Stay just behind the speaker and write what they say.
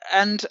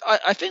and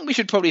I think we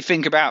should probably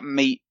think about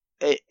meat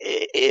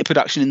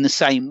production in the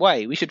same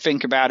way. We should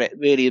think about it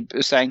really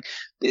as saying,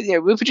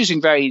 we're producing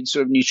very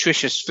sort of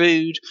nutritious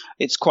food.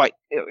 It's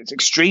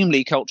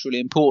extremely culturally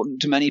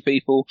important to many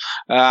people.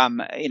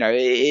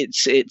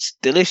 It's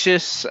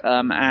delicious,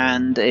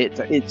 and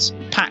it's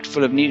packed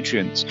full of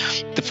nutrients.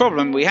 The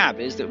problem we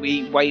have is that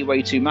we weigh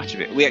way too much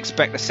of it. We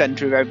expect the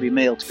center of every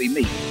meal to be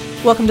meat.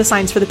 Welcome to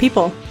Science for the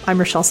People. I'm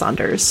Rochelle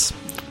Saunders.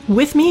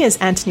 With me is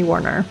Anthony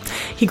Warner.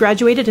 He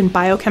graduated in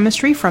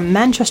biochemistry from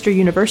Manchester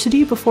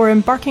University before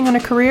embarking on a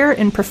career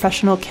in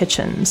professional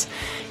kitchens.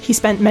 He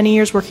spent many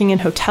years working in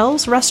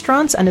hotels,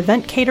 restaurants, and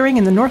event catering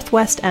in the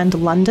Northwest and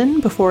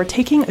London before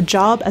taking a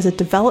job as a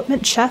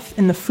development chef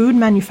in the food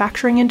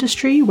manufacturing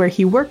industry, where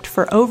he worked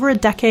for over a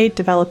decade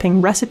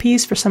developing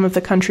recipes for some of the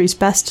country's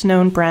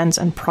best-known brands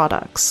and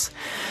products.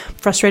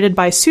 Frustrated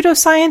by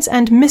pseudoscience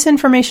and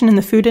misinformation in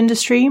the food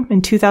industry,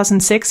 in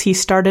 2006 he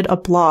started a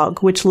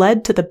blog, which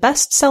led to the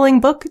best-selling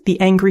book,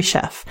 The Angry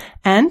Chef,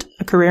 and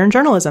a career in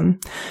journalism.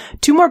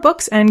 2 more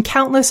books and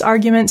countless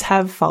arguments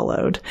have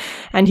followed.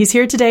 And he's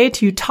here today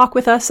to talk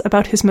with us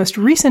about his most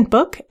recent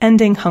book,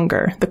 Ending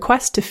Hunger, The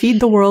Quest to Feed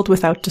the World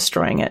Without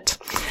Destroying It.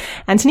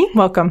 Anthony,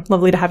 welcome.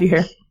 Lovely to have you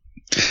here.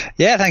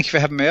 Yeah, thank you for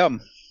having me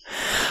on.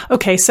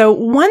 Okay, so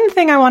one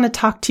thing I want to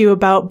talk to you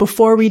about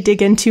before we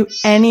dig into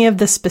any of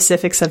the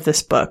specifics of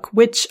this book,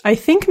 which I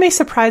think may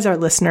surprise our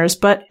listeners,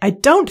 but I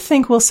don't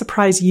think will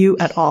surprise you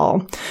at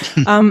all.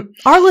 Our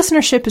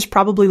listenership is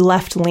probably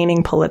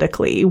left-leaning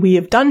politically. We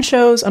have done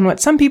shows on what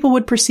some people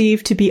would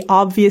perceive to be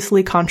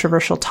obviously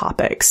controversial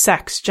topics: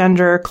 sex,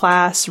 gender,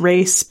 class,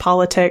 race,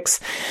 politics.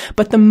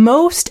 But the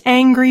most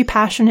angry,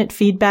 passionate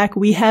feedback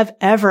we have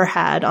ever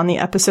had on the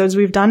episodes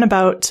we've done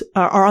about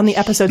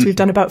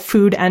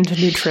food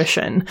and nutrition.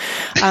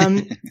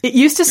 It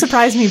used to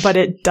surprise me, but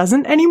it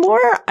doesn't anymore.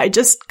 I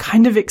just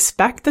kind of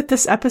expect that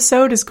this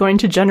episode is going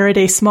to generate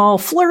a small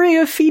flurry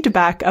of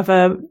feedback of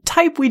a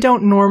type we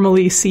don't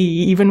normally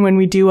see, even when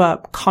we do a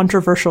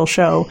controversial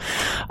show.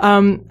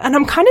 And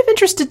I'm kind of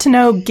interested to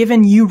know,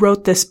 given you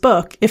wrote this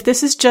book, if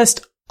this is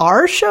just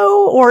our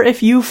show, or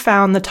if you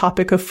found the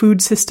topic of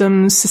food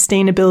systems,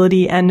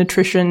 sustainability, and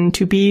nutrition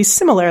to be a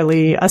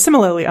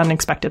similarly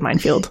unexpected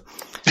minefield.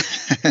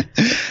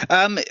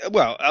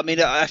 Well, I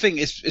mean, I think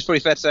it's probably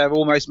fair to say I've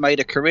almost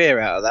made a career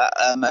out of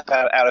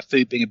that, out of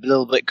food being a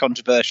little bit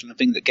controversial and a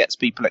thing that gets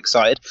people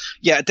excited.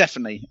 Yeah,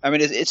 definitely. I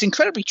mean, it's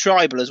incredibly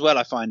tribal as well,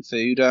 I find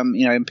food.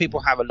 And people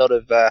have a lot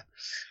of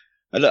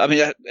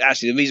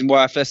actually, the reason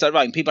why I first started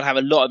writing, people have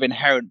a lot of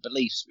inherent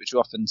beliefs, which are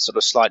often sort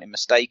of slightly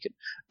mistaken.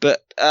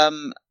 But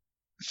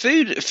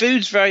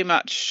food's very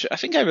much, I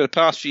think over the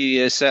past few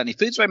years, certainly,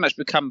 food's very much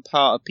become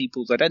part of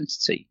people's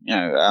identity.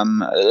 A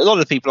lot of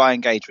the people I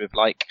engage with,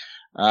 like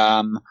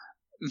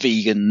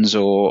vegans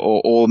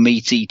or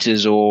meat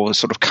eaters or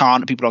sort of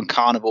people on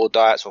carnivore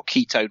diets or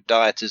keto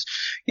dieters,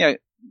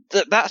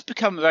 that's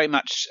become very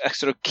much a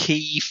sort of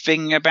key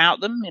thing about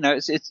them.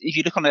 It's if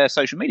you look on their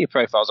social media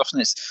profiles, often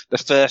it's the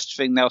first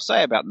thing they'll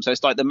say about them. So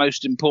it's like the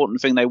most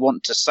important thing they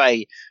want to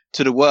say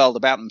to the world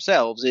about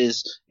themselves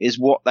is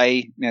what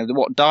they,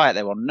 what diet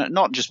they're on.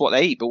 Not just what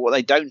they eat, but what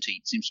they don't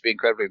eat seems to be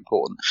incredibly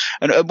important.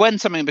 And when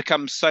something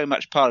becomes so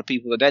much part of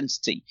people's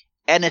identity,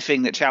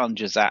 anything that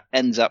challenges that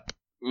ends up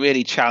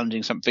really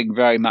challenging something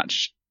very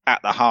much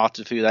at the heart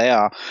of who they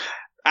are.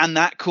 And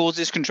that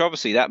causes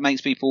controversy. That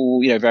makes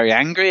people, very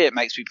angry. It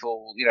makes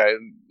people,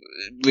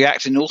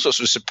 react in all sorts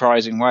of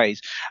surprising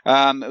ways,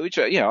 which,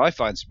 I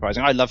find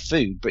surprising. I love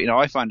food, but,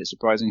 I find it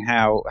surprising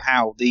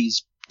how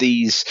these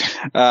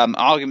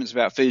arguments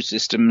about food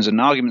systems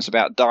and arguments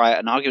about diet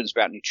and arguments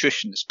about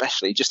nutrition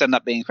especially just end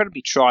up being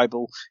incredibly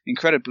tribal,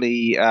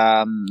 incredibly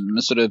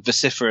sort of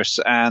vociferous,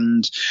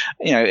 and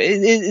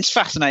it's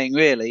fascinating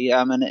really,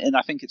 and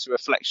I think it's a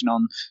reflection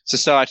on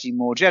society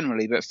more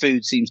generally, but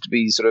food seems to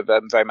be sort of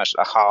very much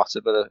at the heart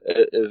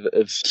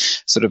of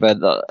sort of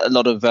a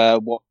lot of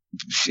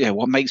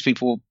what makes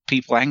people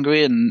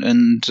angry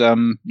and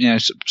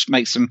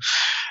makes them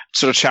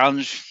sort of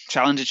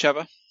challenge each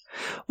other.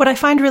 What I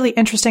find really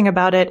interesting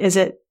about it is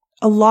a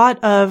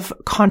lot of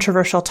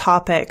controversial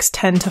topics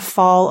tend to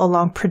fall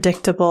along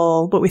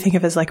what we think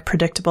of as like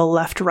predictable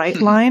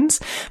left-right lines.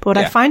 But what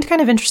I find kind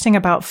of interesting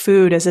about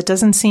food is it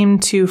doesn't seem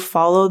to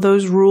follow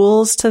those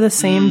rules to the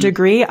same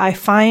degree. I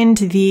find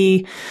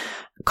the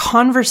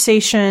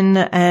conversation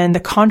and the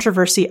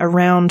controversy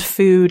around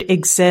food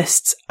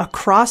exists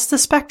across the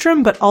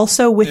spectrum, but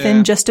also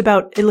within just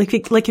about, like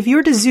if you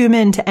were to zoom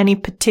into any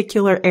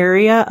particular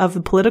area of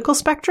the political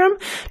spectrum,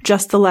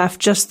 just the left,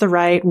 just the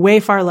right, way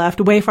far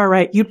left, way far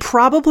right, you'd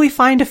probably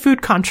find a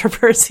food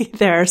controversy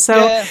there.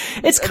 So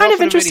it's kind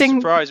of interesting.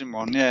 Really surprising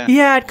one,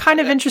 it's kind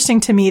of interesting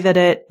to me that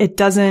it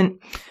doesn't,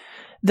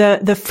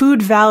 the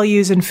food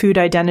values and food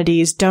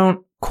identities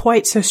don't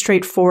quite so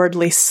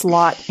straightforwardly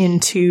slot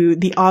into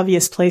the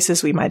obvious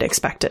places we might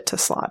expect it to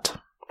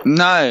slot.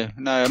 No.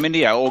 I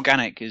mean,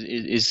 organic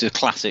is the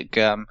classic,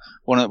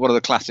 one of the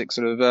classic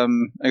sort of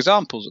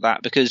examples of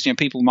that, because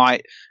people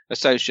might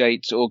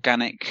associate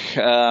organic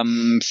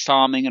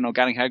farming and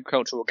organic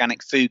agriculture,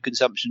 organic food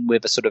consumption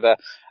with a sort of a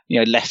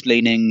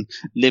left-leaning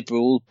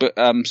liberal, but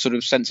sort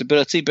of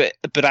sensibility.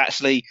 But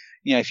actually,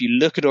 if you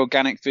look at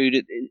organic food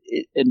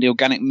in the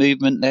organic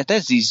movement,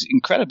 there's these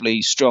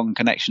incredibly strong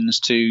connections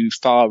to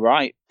far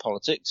right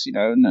politics,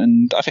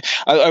 and I think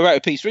I wrote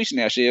a piece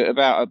recently actually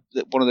about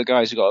one of the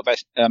guys who got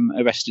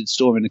arrested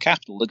storming the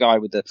Capitol, the guy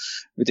with the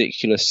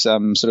ridiculous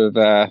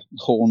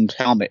horned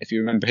helmet, if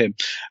you remember him,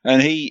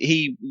 and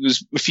he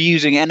was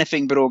refusing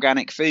anything but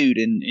organic food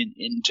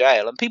in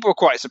jail, and people were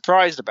quite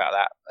surprised about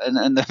that,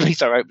 and the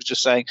piece I wrote was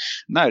just saying,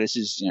 no,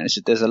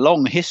 there's a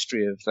long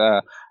history of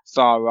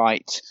far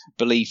right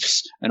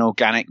beliefs and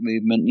organic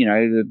movement,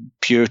 the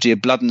purity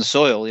of blood and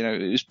soil,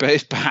 is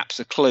perhaps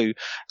a clue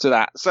to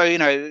that. So,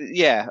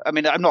 I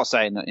mean, I'm not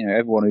saying that,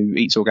 everyone who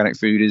eats organic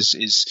food is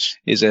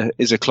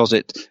a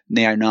closet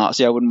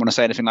neo-Nazi. I wouldn't want to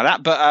say anything like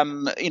that. But,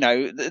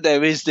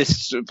 there is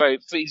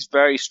these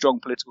very strong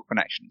political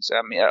connections.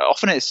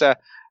 Often it's,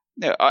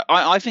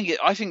 I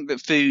think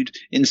that food,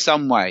 in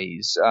some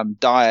ways,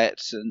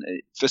 diet, and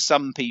for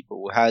some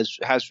people has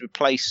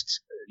replaced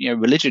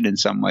religion in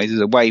some ways, as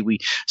a way we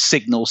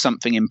signal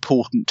something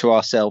important to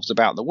ourselves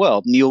about the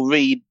world. And you'll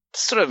read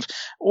sort of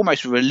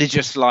almost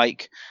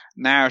religious-like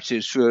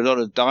narratives through a lot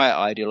of diet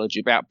ideology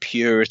about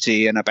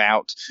purity and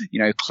about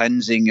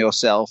cleansing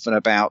yourself and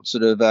about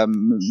sort of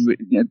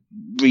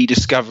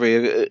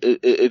rediscovery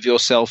of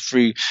yourself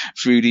through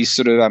these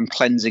sort of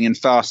cleansing and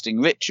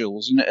fasting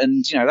rituals,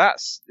 and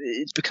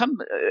it's become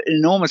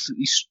enormously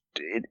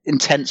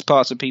intense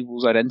parts of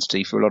people's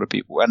identity for a lot of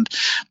people. And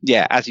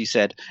as you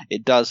said,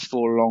 it does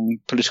fall along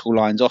political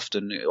lines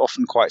often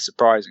quite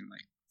surprisingly.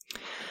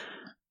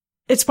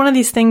 It's one of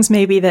these things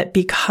maybe that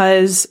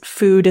because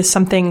food is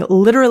something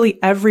literally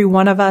every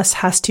one of us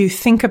has to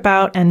think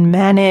about and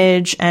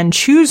manage and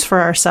choose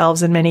for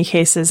ourselves in many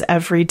cases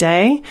every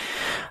day,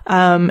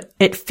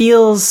 it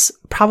feels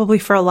probably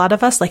for a lot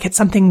of us like it's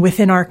something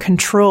within our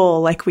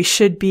control, like we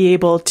should be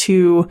able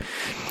to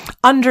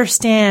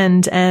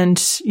understand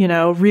and,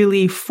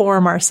 really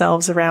form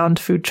ourselves around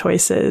food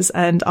choices.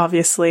 And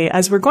obviously,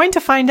 as we're going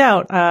to find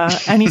out,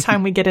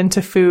 anytime we get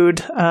into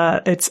food,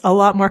 it's a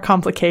lot more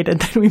complicated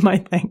than we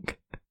might think.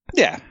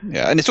 Yeah,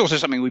 and it's also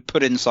something we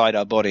put inside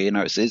our body.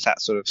 It's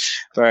that sort of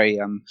very,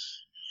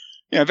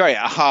 very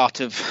at the heart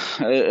of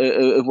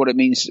what it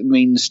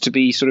means to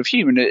be sort of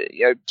human.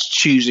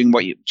 Choosing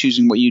what you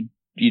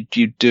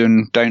do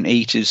and don't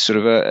eat is sort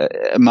of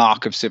a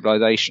mark of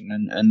civilization,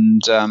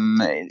 and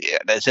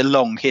there's a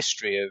long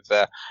history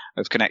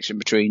of connection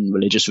between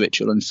religious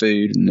ritual and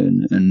food,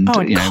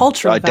 and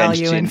cultural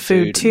value in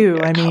food too.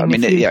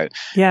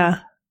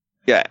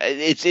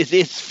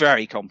 It's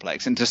very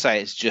complex, and to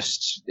say it's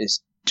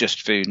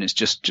just food and it's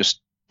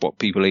just what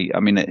people eat,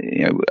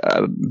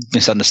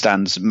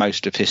 misunderstands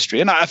most of history.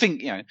 And I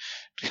think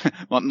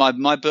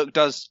my book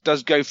does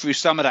go through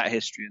some of that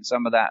history and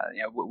some of that,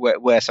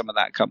 where some of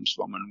that comes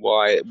from and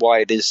why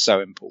it is so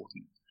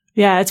important.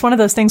 Yeah, it's one of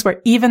those things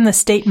where even the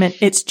statement,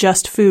 it's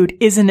just food,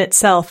 is in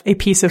itself a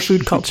piece of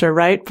food culture,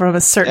 right? From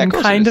a certain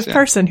kind of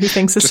person who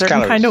thinks a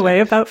certain kind of way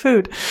about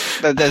food.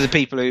 There's the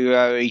people who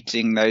are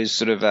eating those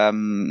sort of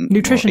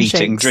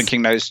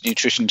drinking those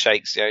nutrition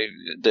shakes,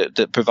 that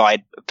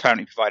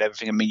apparently provide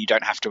everything. I mean, you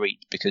don't have to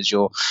eat because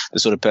you're the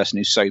sort of person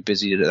who's so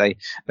busy that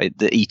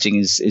the eating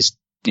is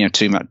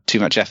too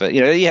much effort.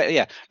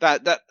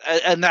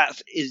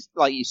 That is,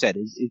 like you said,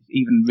 is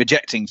even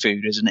rejecting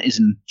food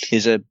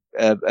is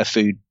a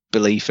food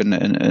belief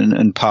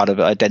and part of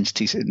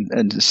identity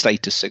and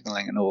status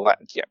signaling and all that.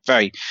 Yeah,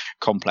 very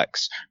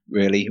complex,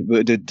 really,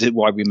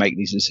 why we make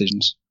these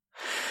decisions.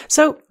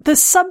 So the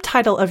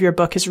subtitle of your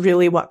book is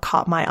really what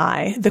caught my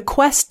eye. The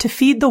quest to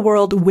feed the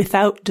world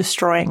without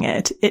destroying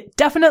it. It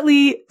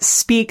definitely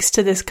speaks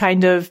to this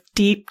kind of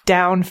deep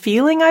down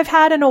feeling I've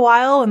had in a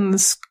while, and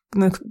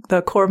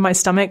the core of my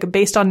stomach,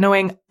 based on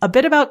knowing a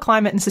bit about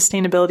climate and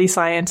sustainability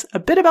science, a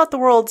bit about the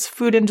world's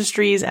food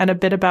industries, and a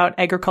bit about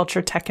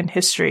agriculture, tech, and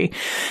history,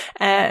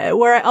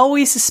 where I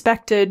always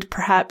suspected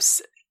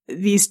perhaps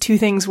these two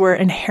things were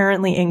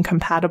inherently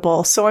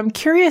incompatible. So I'm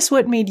curious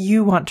what made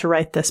you want to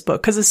write this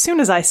book, because as soon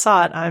as I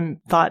saw it, I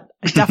thought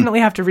I definitely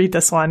have to read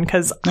this one,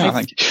 because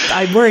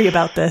I worry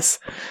about this.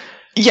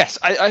 Yes,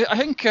 I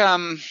think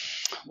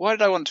why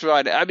did I want to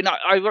write it? I mean,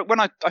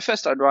 when I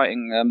first started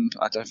writing,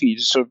 I don't think you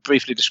just sort of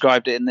briefly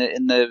described it in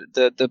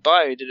the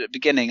bio you did at the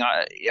beginning.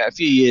 A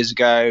few years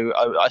ago,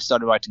 I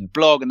started writing a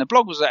blog, and the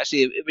blog was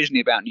actually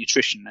originally about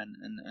nutrition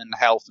and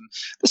health, and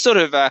the sort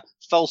of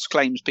false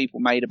claims people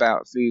made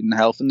about food and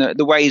health, and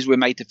the ways we're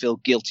made to feel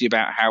guilty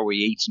about how we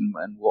eat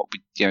and what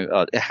we,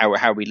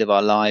 how we live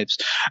our lives,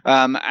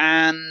 I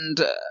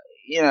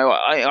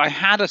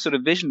had a sort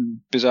of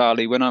vision,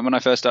 bizarrely, when I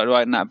first started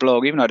writing that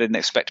blog, even though I didn't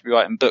expect to be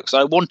writing books.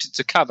 I wanted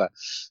to cover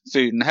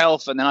food and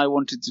health, and then I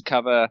wanted to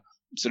cover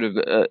sort of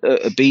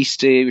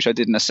obesity, which I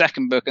did in a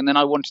second book, and then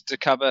I wanted to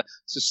cover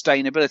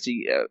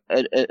sustainability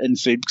and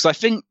food, because I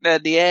think they're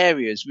the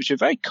areas which are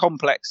very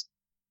complex,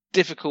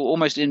 difficult,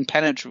 almost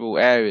impenetrable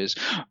areas,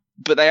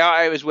 but they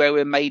are areas where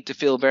we're made to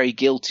feel very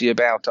guilty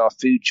about our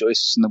food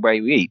choices and the way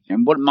we eat.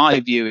 And what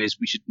my view is,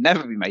 we should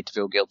never be made to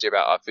feel guilty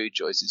about our food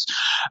choices.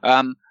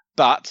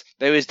 But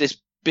there is this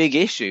big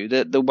issue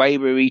that the way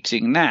we're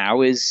eating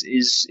now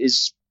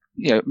is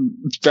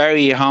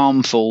very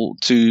harmful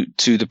to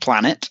the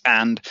planet,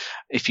 and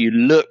if you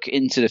look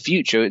into the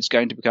future, it's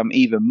going to become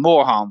even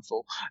more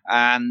harmful,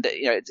 and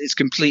it's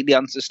completely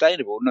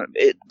unsustainable,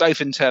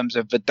 both in terms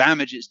of the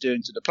damage it's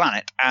doing to the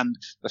planet and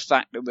the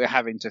fact that we're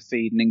having to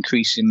feed an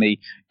increasingly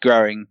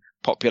growing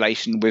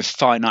population with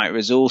finite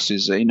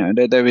resources.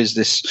 There is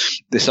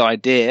this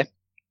idea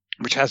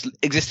which has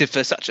existed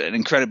for such an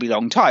incredibly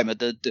long time,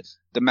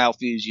 the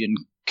Malthusian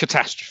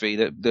catastrophe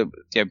that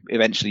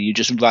eventually you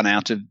just run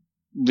out of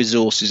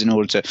resources in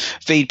order to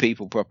feed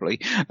people properly.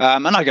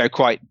 And I go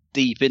quite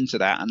deep into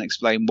that and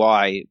explain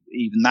why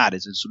even that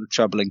is a sort of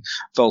troubling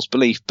false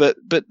belief. But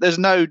there's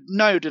no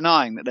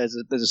denying that there's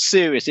a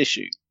serious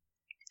issue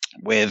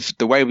with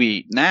the way we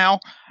eat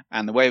now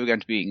and the way we're going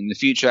to be eating in the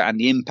future and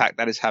the impact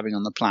that is having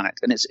on the planet.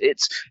 And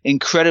it's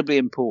incredibly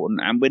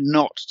important, and we're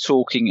not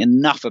talking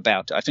enough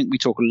about it. I think we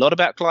talk a lot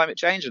about climate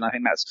change, and I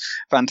think that's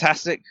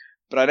fantastic,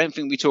 but I don't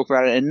think we talk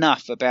about it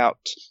enough about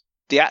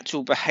the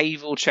actual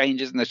behavioural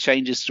changes and the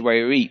changes to the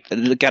way we eat that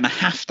are going to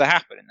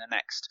happen in the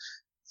next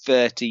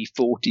 30,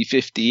 40,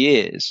 50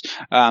 years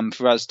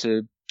for us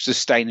to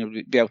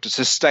be able to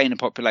sustain a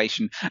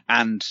population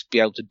and be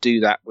able to do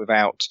that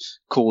without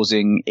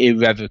causing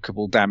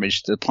irrevocable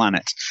damage to the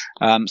planet.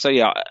 And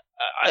the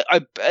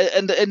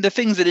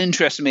things that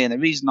interest me, and the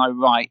reason I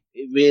write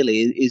it really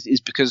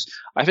is because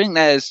I think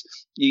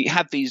you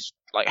have these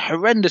like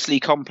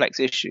horrendously complex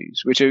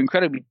issues which are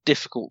incredibly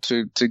difficult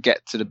to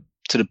get to the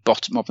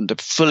bottom of and to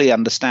fully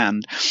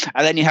understand,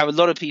 and then you have a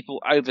lot of people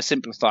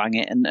oversimplifying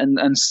it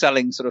and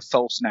selling sort of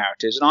false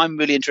narratives. And I'm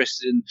really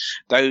interested in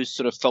those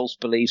sort of false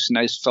beliefs and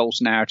those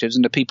false narratives,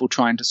 and the people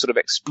trying to sort of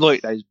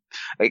exploit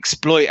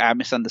our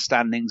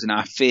misunderstandings and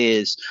our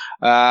fears.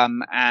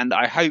 And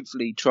I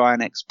hopefully try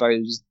and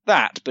expose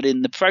that. But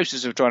in the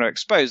process of trying to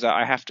expose that,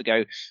 I have to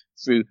go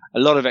through a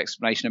lot of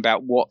explanation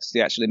about what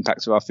the actual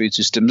impacts of our food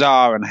systems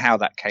are and how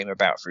that came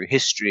about through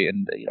history.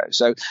 And I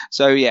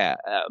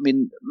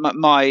mean,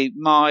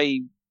 my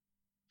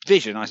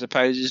vision, I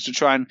suppose, is to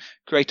try and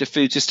create a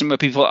food system where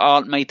people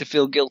aren't made to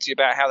feel guilty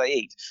about how they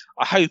eat.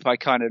 I hope I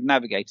kind of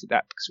navigated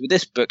that, because with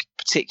this book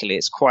particularly,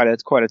 it's quite a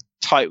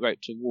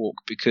tightrope to walk,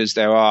 because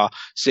there are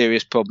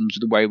serious problems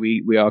with the way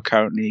we are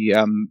currently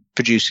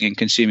producing and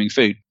consuming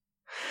food.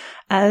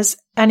 As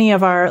any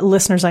of our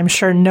listeners, I'm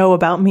sure, know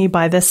about me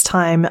by this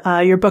time,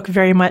 your book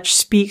very much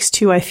speaks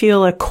to, I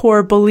feel, a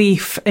core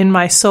belief in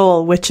my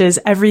soul, which is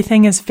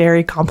everything is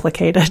very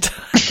complicated.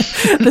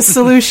 The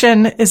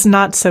solution is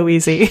not so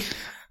easy.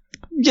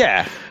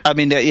 Yeah, I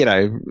mean, that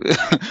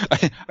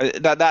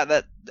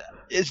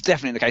is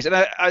definitely the case. And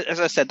as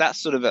I said,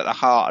 that's sort of at the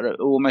heart of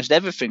almost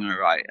everything I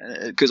write,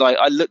 because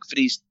I look for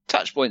these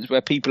touch points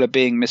where people are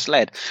being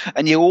misled,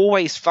 and you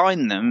always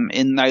find them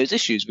in those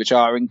issues which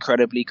are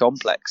incredibly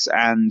complex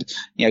and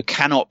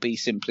cannot be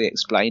simply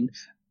explained,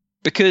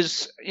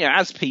 because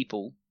as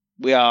people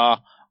we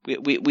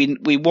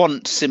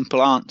want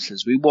simple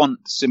answers. We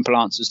want simple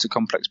answers to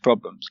complex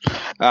problems,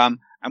 and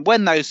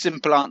when those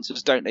simple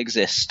answers don't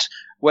exist,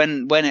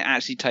 when it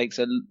actually takes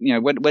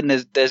when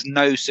there's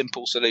no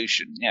simple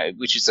solution,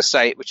 which is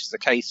the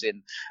case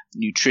in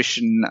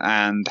nutrition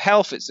and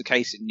health, it's the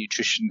case in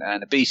nutrition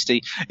and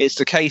obesity, it's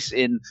the case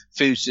in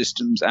food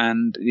systems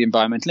and the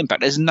environmental impact.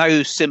 There's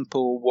no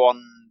simple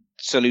one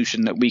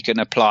solution that we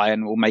can apply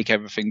and will make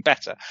everything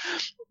better.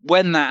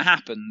 When that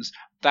happens,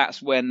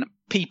 that's when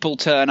people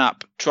turn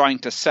up trying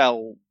to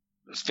sell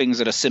things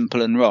that are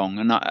simple and wrong.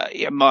 And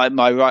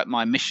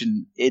my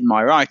mission in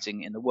my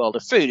writing in the world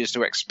of food is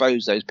to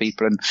expose those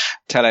people and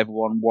tell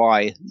everyone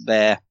why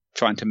they're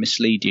trying to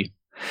mislead you.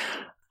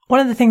 One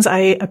of the things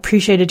I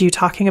appreciated you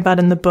talking about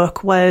in the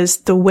book was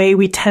the way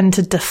we tend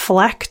to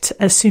deflect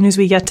as soon as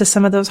we get to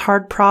some of those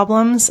hard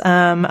problems,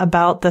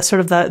 about the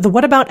sort of the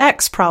what about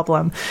X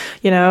problem.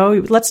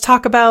 Let's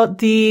talk about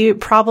the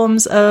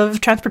problems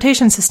of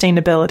transportation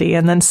sustainability.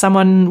 And then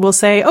someone will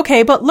say,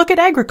 okay, but look at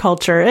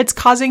agriculture. It's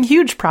causing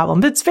huge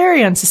problems. It's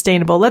very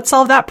unsustainable. Let's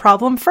solve that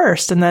problem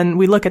first. And then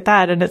we look at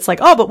that and it's like,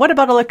 oh, but what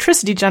about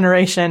electricity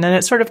generation? And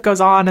it sort of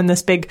goes on in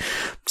this big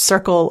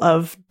circle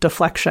of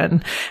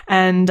deflection.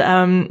 And,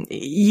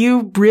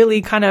 you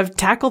really kind of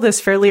tackle this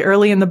fairly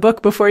early in the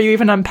book before you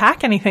even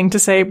unpack anything to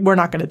say, we're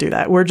not going to do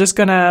that. We're just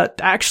going to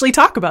actually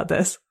talk about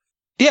this.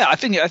 Yeah, I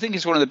think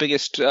it's one of the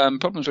biggest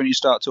problems when you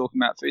start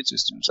talking about food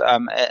systems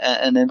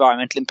and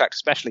environmental impact,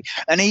 especially,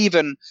 and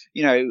even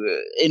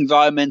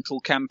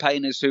environmental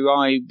campaigners who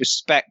I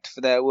respect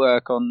for their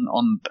work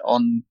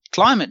on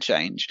climate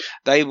change.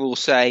 They will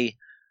say,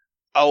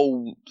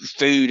 "Oh,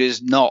 food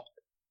is not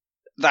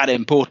that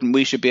important.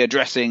 We should be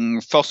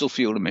addressing fossil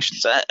fuel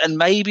emissions," and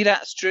maybe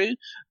that's true,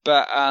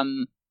 but I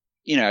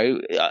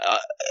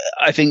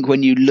think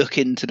when you look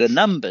into the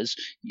numbers,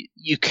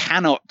 you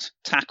cannot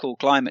tackle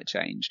climate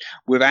change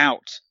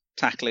without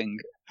tackling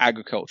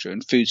agriculture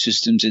and food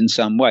systems in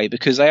some way,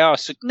 because they are a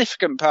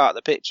significant part of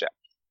the picture.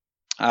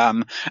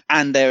 And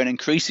they're an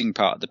increasing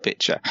part of the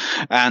picture.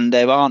 And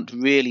there aren't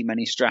really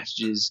many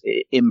strategies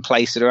in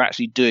place that are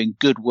actually doing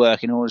good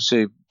work in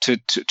order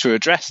to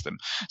address them.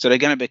 So they're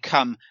going to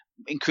become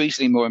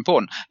increasingly more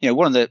important.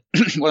 One of the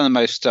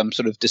most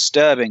sort of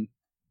disturbing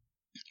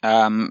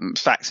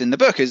facts in the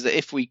book is that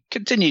if we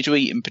continue to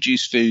eat and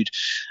produce food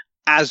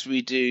as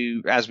we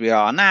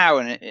are now,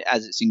 and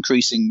as it's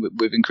increasing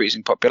with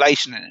increasing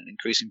population and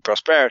increasing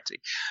prosperity,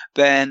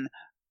 then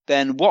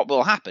what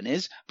will happen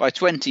is by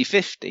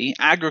 2050,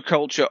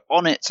 agriculture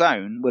on its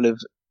own will have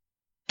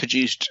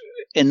produced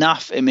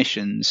enough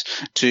emissions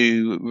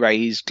to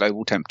raise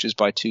global temperatures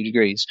by 2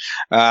 degrees.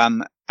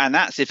 And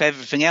that's if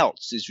everything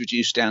else is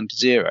reduced down to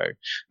zero.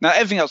 Now,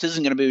 everything else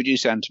isn't going to be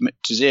reduced down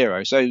to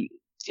zero. So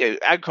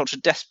agriculture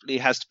desperately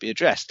has to be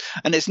addressed,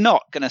 and it's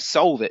not going to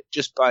solve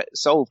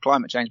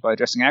climate change by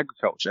addressing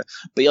agriculture.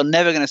 But you're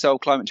never going to solve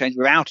climate change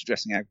without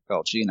addressing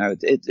agriculture.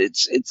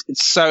 It's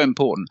so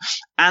important.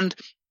 And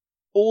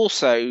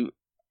also,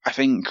 I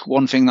think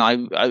one thing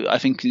that I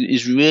think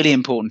is really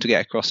important to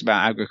get across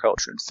about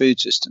agriculture and food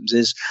systems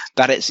is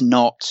that it's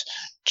not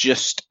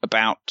just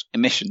about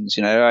emissions.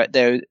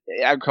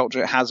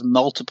 Agriculture has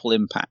multiple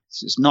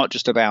impacts. It's not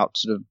just about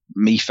sort of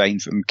methane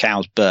from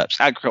cows'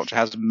 burps. Agriculture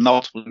has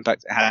multiple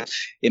impacts. It has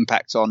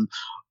impacts on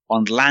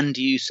land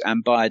use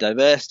and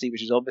biodiversity,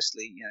 which is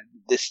obviously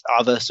this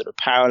other sort of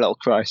parallel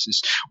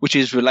crisis, which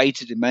is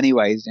related in many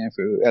ways.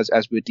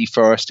 As we're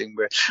deforesting,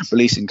 we're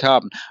releasing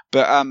carbon,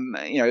 but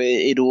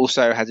it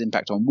also has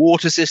impact on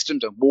water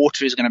systems, and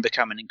water is going to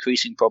become an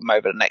increasing problem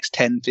over the next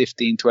 10,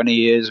 15, 20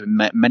 years in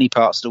many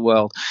parts of the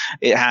world.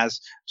 It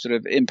has sort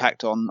of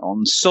impact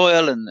on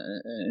soil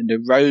and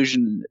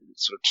erosion,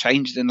 sort of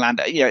changes in land.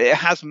 It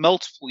has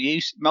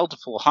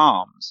multiple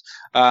harms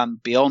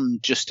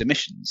beyond just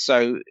emissions.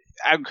 So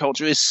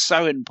agriculture is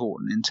so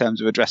important in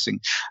terms of addressing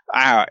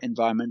our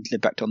environmental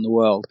impact on the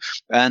world.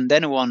 And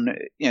then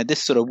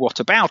this sort of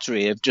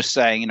whataboutery of just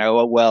saying,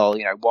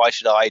 why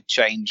should I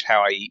change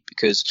how I eat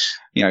because,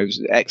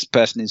 X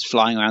person is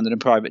flying around in a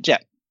private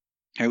jet?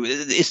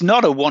 It's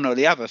not a one or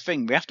the other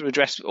thing. We have to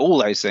address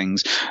all those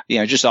things.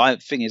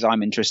 Thing is,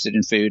 I'm interested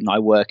in food and I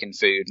work in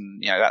food,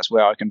 and that's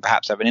where I can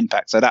perhaps have an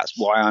impact. So that's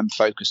why I'm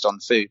focused on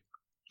food.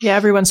 Yeah,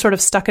 everyone's sort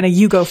of stuck in a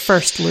you go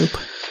first loop.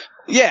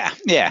 Yeah.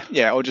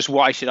 Or just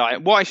why should I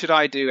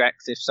do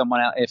X if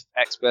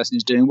X person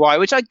is doing Y,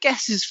 which I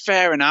guess is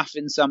fair enough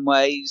in some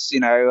ways.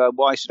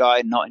 Why should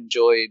I not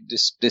enjoy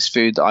this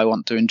food that I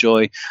want to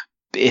enjoy?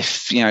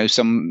 If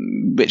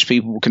some rich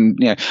people can,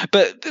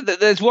 but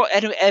there's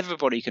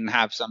everybody can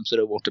have some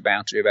sort of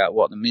whataboutery about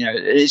what them,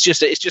 it's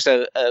just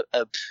a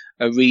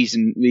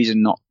reason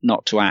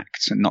not to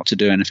act and not to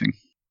do anything.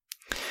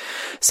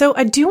 So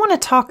I do want to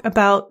talk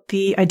about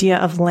the idea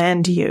of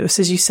land use.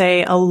 As you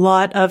say, a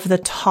lot of the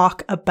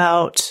talk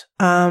about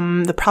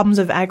the problems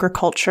of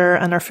agriculture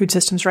and our food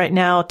systems right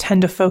now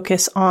tend to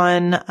focus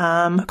on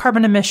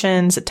carbon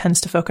emissions. It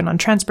tends to focus on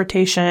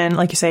transportation,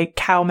 like you say,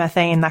 cow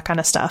methane, that kind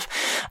of stuff.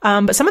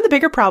 But some of the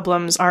bigger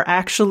problems are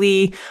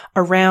actually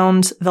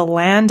around the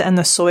land and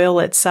the soil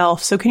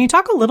itself. So can you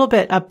talk a little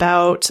bit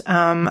about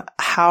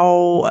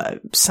how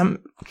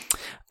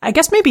I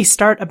guess maybe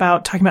start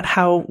about talking about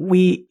how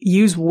we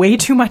use way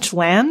too much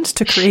land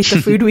to create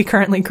the food we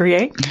currently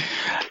create?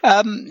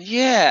 Land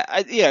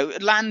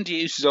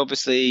use is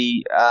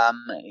obviously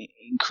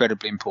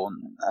incredibly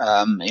important.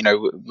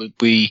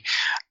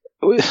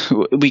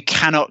 We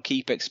cannot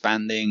keep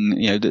expanding,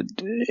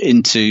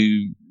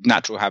 into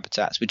natural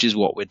habitats, which is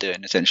what we're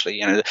doing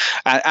essentially.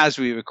 As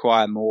we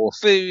require more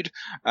food,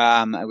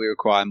 and we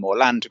require more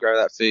land to grow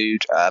that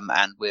food,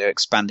 and we're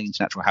expanding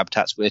into natural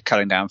habitats. We're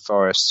cutting down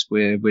forests.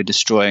 We're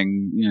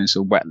destroying,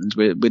 sort of wetlands.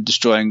 We're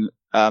destroying,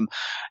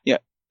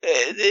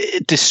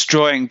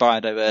 destroying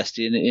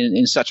biodiversity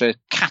in such a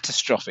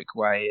catastrophic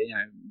way,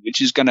 which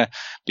is going to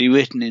be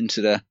written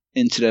into the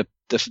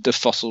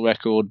fossil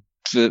record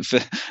for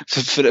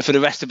the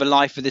rest of the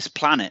life of this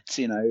planet.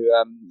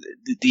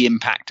 The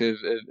impact of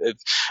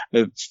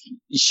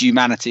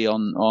humanity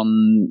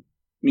on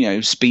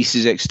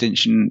species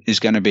extinction is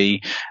going to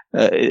be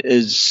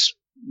as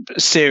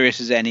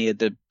serious as any of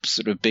the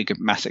sort of big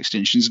mass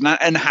extinctions,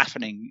 and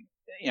happening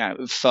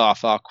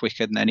far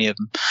quicker than any of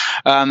them.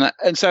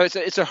 And so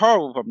it's a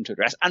horrible problem to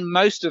address. And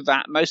most of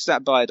that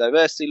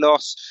biodiversity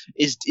loss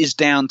is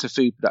down to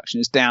food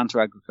production, is down to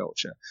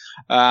agriculture.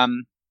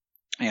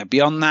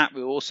 Beyond that,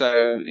 we're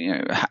also,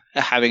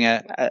 having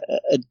a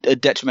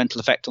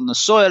detrimental effect on the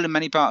soil in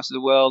many parts of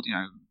the world.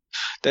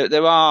 There's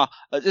a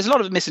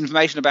lot of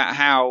misinformation about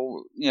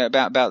how,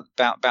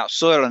 about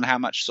soil and how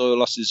much soil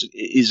loss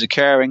is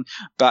occurring.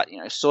 But,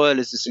 soil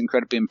is this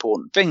incredibly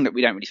important thing that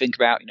we don't really think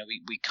about.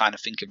 We kind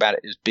of think about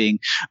it as being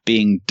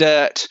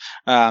dirt,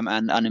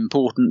 and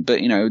unimportant.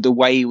 But, the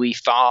way we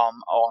farm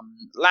on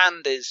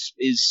land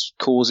is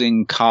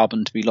causing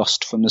carbon to be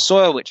lost from the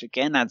soil, which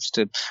again adds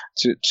to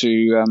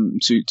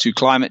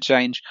climate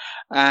change.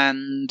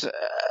 And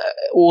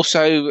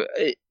also,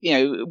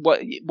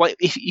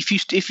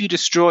 if you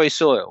destroy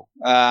soil,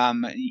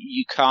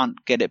 you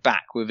can't get it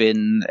back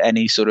within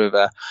any sort of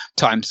a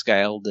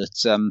timescale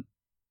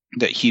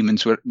that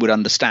humans would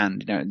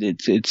understand.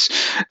 It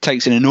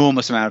takes an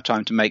enormous amount of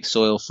time to make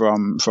soil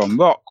from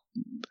rock,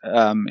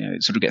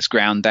 it sort of gets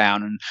ground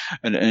down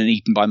and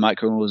eaten by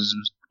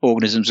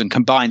microorganisms and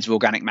combines with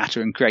organic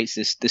matter and creates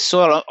this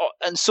soil.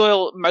 And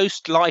soil,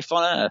 most life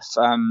on Earth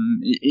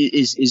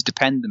is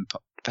dependent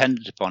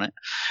upon it,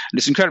 and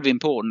it's incredibly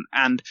important.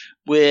 And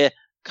we're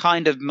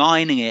kind of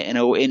mining it in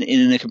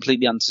a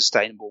completely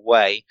unsustainable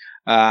way.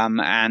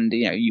 And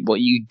what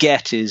you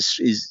get is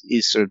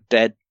sort of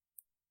dead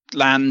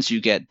lands.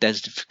 You get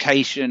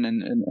desertification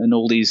and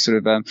all these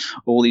sort of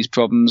all these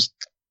problems,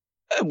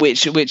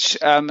 which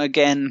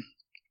again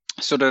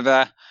sort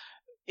of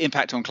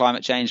impact on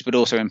climate change, but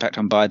also impact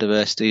on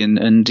biodiversity.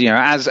 And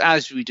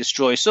as we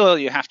destroy soil,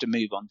 you have to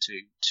move on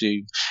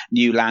to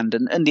new land,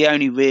 and the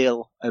only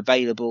real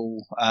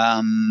available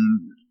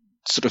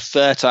sort of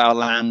fertile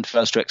land for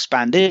us to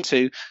expand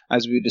into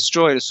as we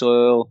destroy the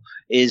soil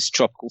is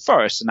tropical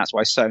forests, and that's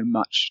why so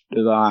much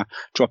of our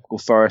tropical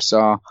forests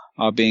are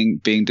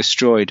being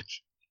destroyed.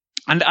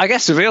 And I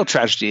guess the real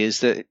tragedy is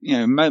that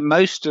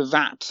most of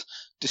that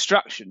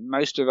destruction,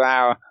 most of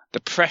the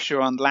pressure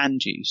on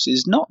land use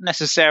is not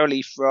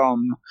necessarily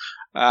from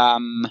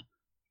the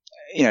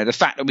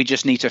fact that we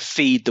just need to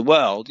feed the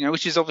world,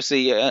 which is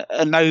obviously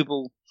a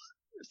noble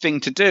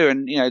thing to do.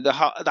 And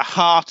the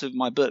heart of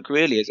my book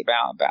really is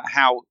about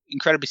how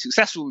incredibly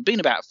successful we've been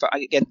about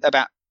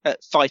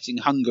fighting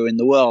hunger in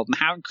the world and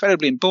how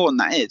incredibly important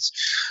that is.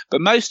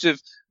 But most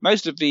of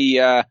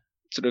the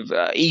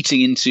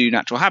eating into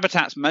natural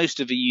habitats, most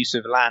of the use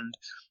of land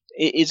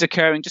is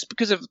occurring just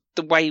because of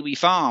the way we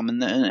farm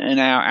and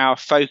our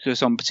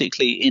focus on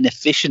particularly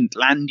inefficient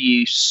land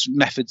use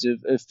methods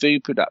of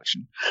food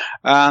production.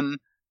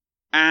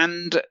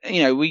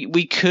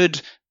 We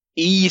could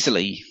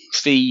easily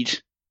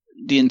feed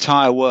the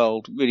entire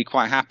world really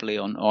quite happily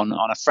on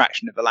a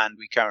fraction of the land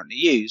we currently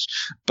use,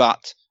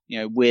 but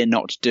we're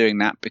not doing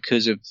that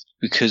because of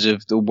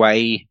the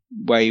way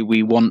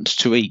we want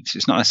to eat.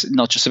 It's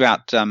not just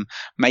about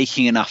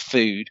making enough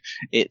food.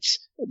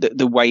 It's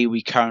the way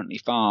we currently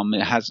farm.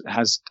 It has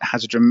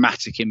a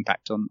dramatic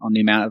impact on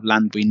the amount of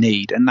land we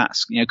need, and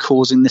that's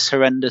causing this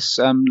horrendous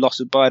loss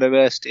of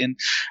biodiversity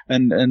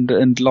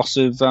and loss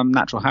of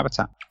natural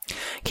habitat.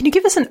 Can you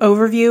give us an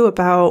overview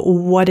about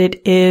what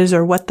it is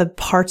or what the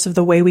parts of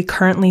the way we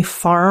currently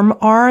farm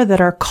are that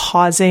are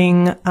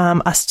causing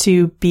us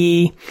to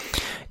be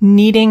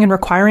needing and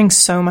requiring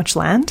so much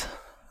land?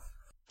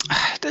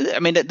 I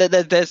mean,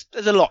 there's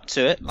a lot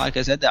to it. Like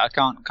I said, that I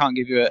can't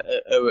give you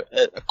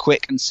a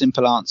quick and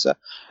simple answer.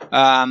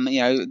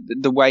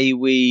 The way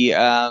we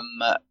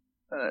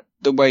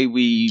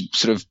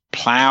sort of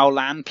plow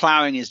land.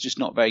 Plowing is just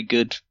not very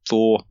good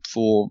for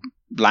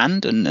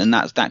land, and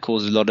that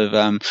causes a lot of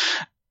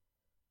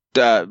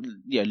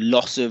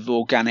loss of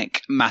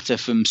organic matter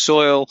from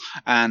soil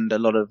and a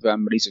lot of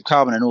release of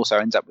carbon, and also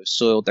ends up with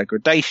soil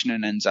degradation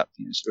and ends up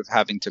sort of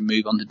having to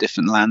move on to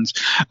different lands.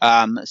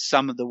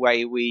 Some of the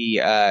way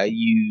we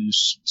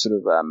use sort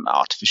of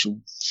artificial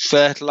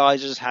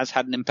fertilizers has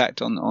had an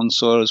impact on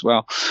soil as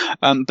well.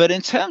 But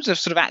in terms of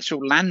sort of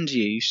actual land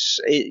use,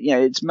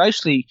 it's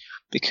mostly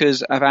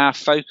because of our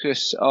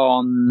focus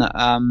on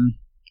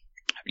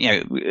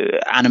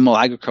animal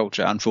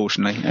agriculture,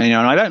 unfortunately. And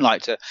I don't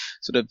like to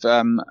sort of,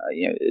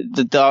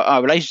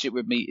 our relationship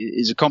with meat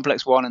is a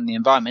complex one, and the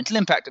environmental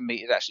impact of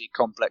meat is actually a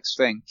complex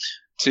thing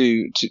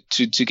to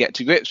get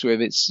to grips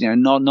with. It's,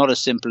 not as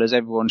simple as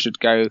everyone should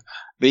go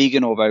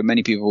vegan, although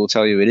many people will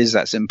tell you it is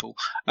that simple.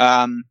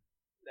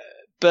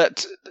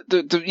 But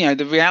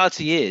the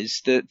reality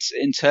is that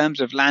in terms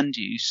of land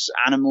use,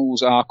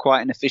 animals are quite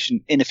an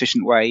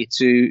inefficient way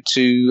to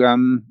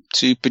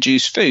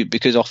produce food,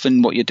 because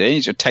often what you're doing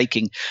is you're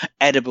taking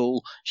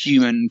edible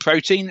human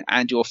protein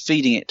and you're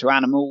feeding it to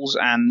animals,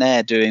 and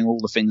they're doing all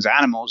the things that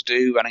animals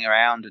do, running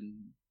around and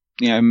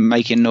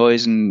making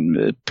noise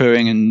and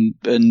purring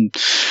and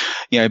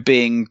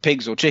being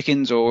pigs or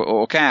chickens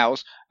or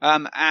cows.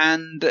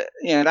 And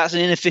that's an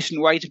inefficient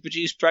way to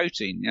produce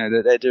protein.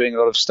 That they're doing a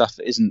lot of stuff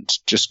that isn't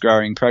just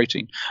growing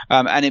protein.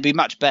 And it'd be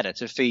much better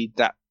to feed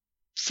that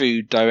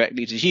food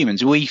directly to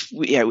humans. We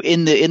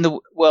in the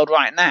world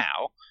right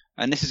now,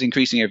 and this is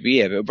increasing every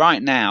year, but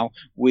right now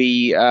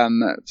we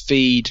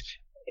feed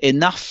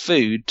enough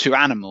food to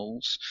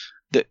animals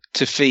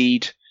to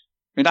feed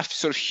enough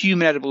sort of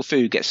human edible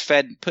food gets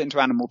put into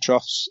animal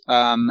troughs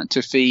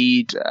to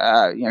feed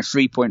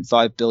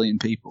 3.5 billion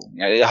people.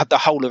 The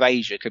whole of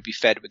Asia could be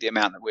fed with the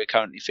amount that we're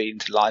currently feeding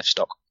to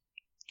livestock.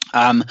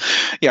 And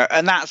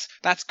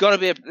that's got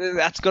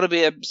to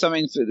be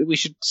something that we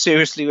should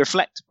seriously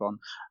reflect upon.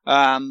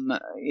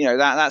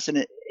 That's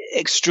an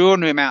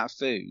extraordinary amount of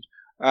food,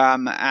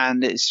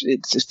 and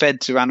it's fed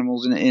to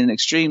animals in an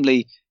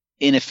extremely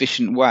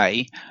inefficient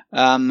way,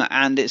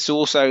 and it's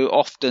also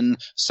often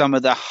some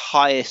of the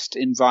highest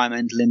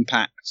environmental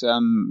impact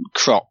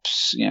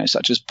crops,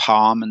 such as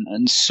palm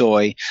and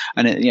soy.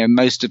 And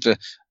most of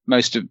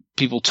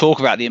people talk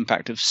about the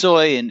impact of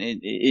soy in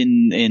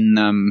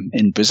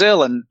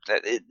Brazil, and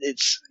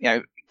it's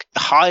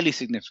highly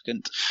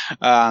significant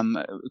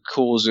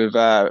cause of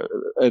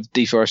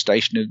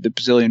deforestation of the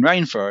Brazilian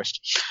rainforest.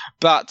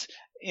 But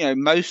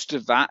most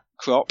of that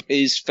crop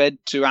is fed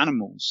to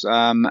animals,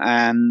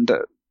 and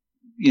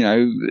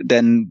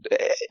then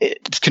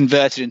it's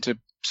converted into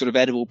sort of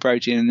edible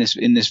protein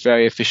in this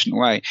very inefficient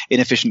way.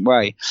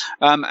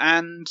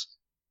 And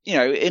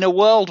in a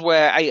world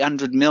where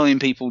 800 million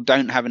people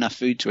don't have enough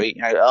food to eat,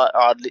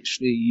 are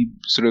literally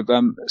sort of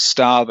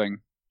starving,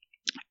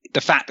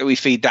 the fact that we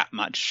feed that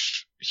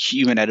much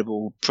human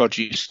edible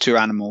produce to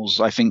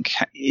animals, I think,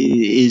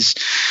 is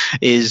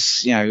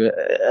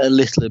a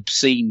little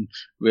obscene,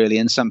 really,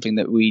 and something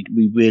that we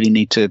really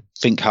need to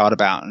think hard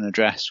about and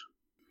address.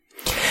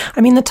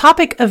 I mean, the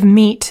topic of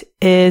meat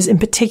is, in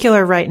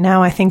particular right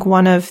now, I think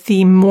one of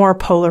the more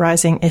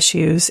polarizing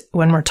issues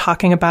when we're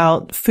talking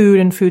about food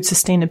and food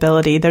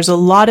sustainability. There's a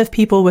lot of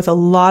people with a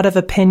lot of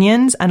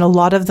opinions, and a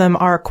lot of them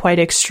are quite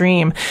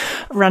extreme,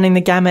 running the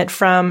gamut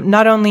from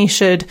not only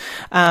should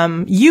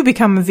you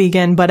become a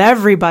vegan, but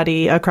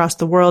everybody across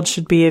the world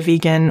should be a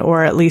vegan,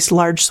 or at least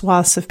large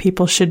swaths of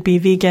people should be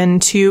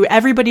vegan, to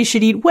everybody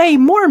should eat way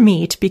more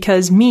meat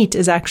because meat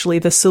is actually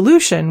the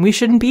solution. We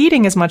shouldn't be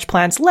eating as much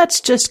plants.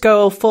 Let's just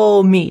go full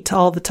meat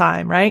all the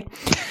time, right?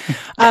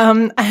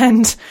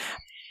 And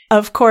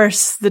of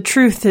course, the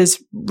truth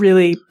is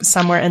really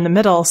somewhere in the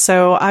middle.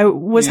 So I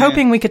was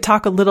hoping we could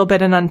talk a little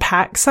bit and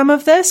unpack some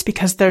of this,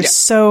 because there's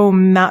so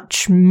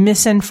much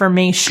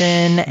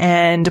misinformation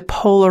and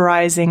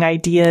polarizing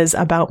ideas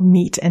about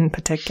meat in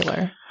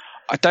particular.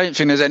 I don't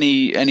think there's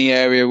any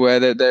area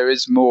where there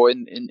is more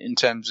in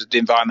terms of the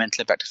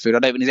environmental impact of food. I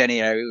don't think there's any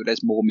area where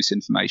there's more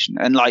misinformation.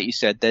 And like you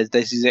said, there's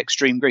these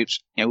extreme groups.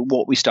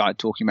 What we started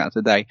talking about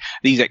today,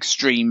 these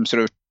extreme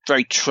sort of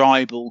very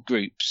tribal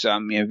groups.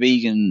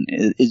 Vegan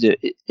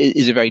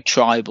is a very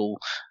tribal.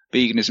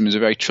 Veganism is a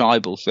very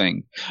tribal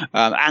thing,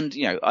 and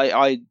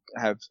I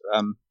have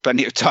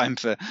plenty of time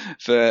for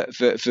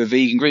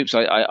vegan groups.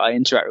 I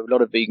interact with a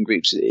lot of vegan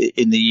groups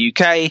in the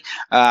UK,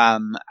 but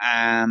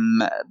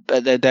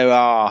there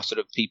are sort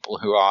of people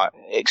who are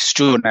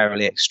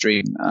extraordinarily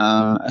extreme,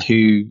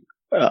 and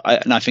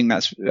I think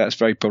that's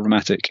very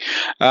problematic.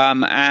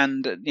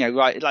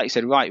 Right, like you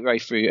said, right way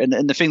through.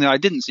 And the thing that I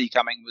didn't see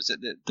coming was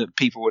that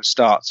people would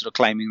start sort of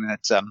claiming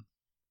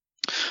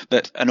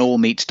that an all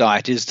meat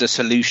diet is the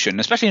solution,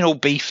 especially an all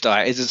beef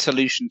diet is a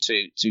solution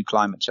to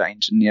climate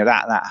change. And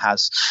that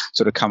has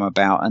sort of come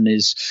about and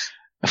is,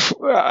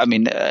 I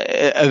mean,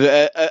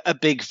 a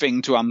big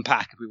thing to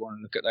unpack if we want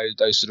to look at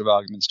those sort of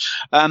arguments.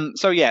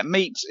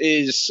 Meat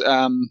is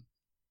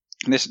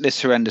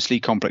this horrendously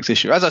complex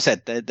issue. As I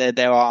said,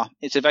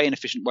 it's a very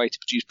inefficient way to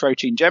produce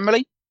protein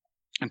generally.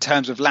 In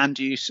terms of land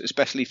use,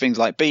 especially things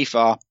like beef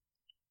are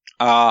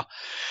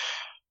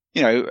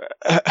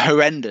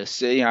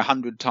horrendous.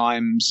 100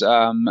 times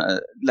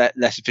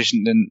less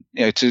efficient than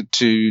to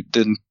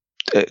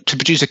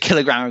produce a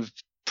kilogram of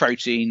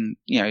protein.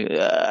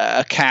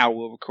 A cow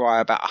will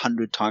require about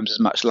 100 times as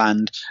much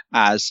land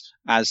as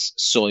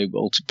soy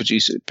will to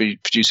produce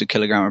a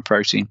kilogram of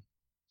protein.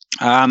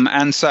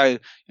 And so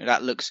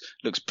that looks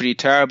pretty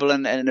terrible,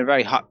 and a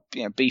very high,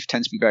 beef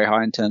tends to be very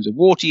high in terms of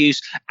water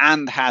use,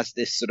 and has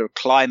this sort of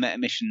climate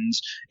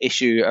emissions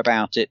issue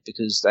about it,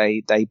 because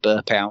they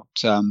burp out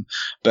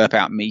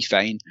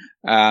methane,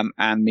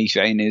 and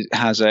methane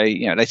has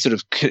they sort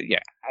of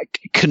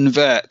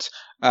convert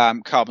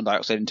carbon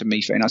dioxide into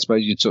methane, I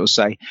suppose you'd sort of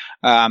say,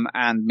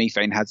 and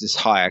methane has this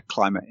higher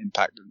climate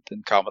impact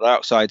than carbon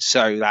dioxide,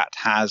 so that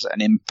has an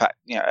impact,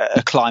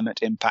 a climate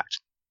impact.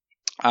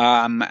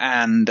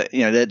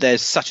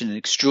 There's such an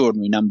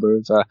extraordinary number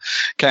of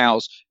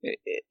cows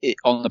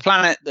on the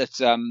planet that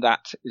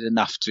that is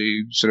enough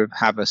to sort of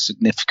have a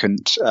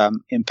significant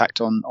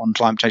impact on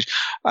climate change.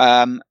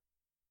 And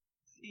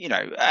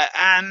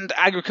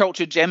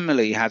agriculture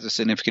generally has a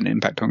significant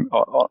impact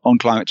on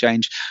climate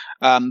change,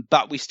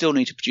 but we still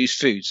need to produce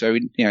food. So,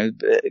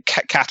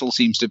 cattle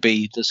seems to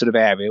be the sort of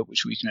area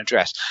which we can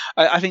address.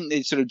 I think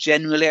the sort of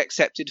generally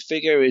accepted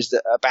figure is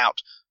that about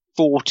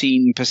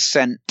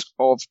 14%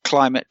 of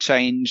climate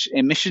change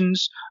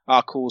emissions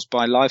are caused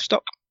by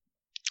livestock,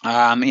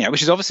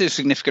 which is obviously a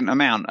significant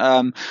amount.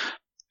 And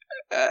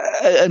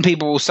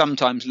people will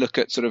sometimes look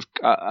at sort of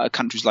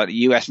countries like the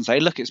US and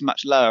say, look, it's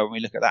much lower. And we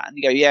look at that and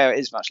you go, yeah, it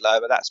is much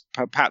lower, but that's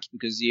perhaps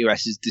because the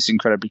US is this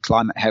incredibly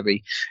climate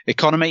heavy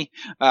economy.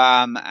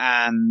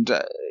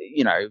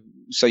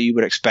 So you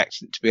would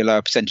expect it to be a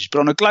lower percentage, but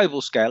on a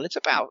global scale, it's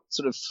about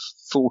sort of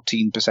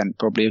 14%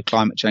 probably of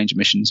climate change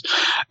emissions.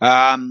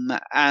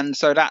 And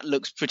so that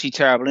looks pretty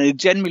terrible, and it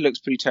generally looks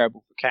pretty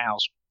terrible for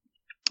cows.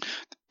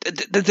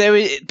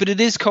 But it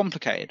is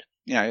complicated.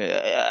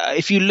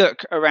 If you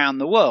look around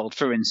the world,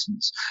 for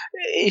instance,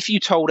 if you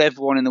told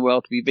everyone in the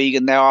world to be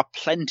vegan, there are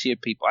plenty of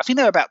people. I think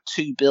there are about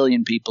 2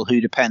 billion people who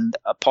depend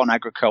upon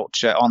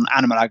agriculture, on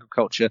animal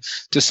agriculture,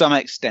 to some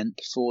extent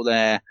for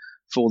their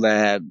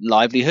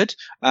livelihood.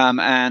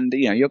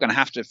 You're going to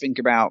have to think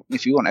about,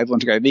 if you want everyone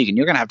to go vegan,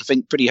 you're going to have to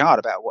think pretty hard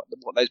about what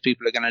those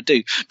people are going to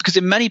do. Because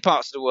in many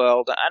parts of the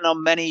world, and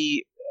on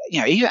many,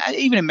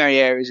 even in many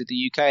areas of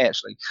the UK,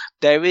 actually,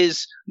 there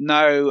is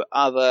no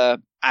other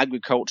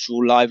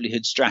agricultural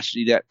livelihood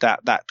strategy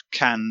that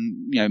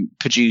can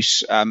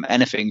produce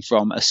anything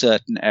from a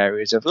certain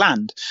areas of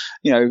land.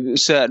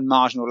 Certain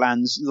marginal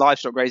lands,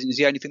 livestock grazing is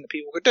the only thing that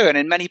people could do, and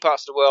in many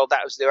parts of the world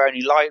that was their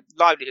only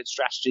livelihood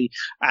strategy.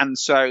 And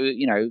so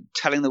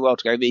telling the world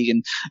to go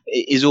vegan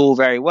is all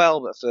very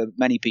well, but for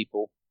many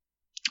people,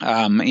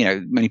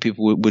 many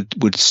people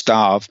would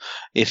starve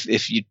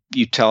if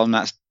you tell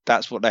them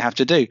that's what they have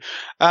to do.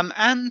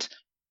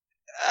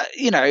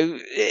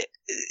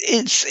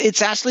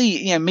 It's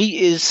actually,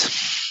 meat is,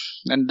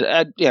 and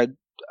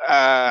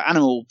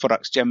animal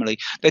products generally,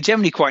 they're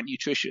generally quite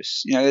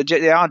nutritious.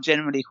 They are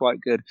generally quite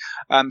good.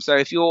 So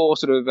if you're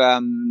sort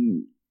of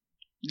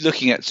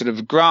looking at sort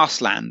of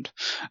grassland,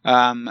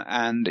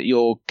 and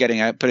you're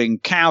putting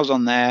cows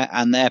on there,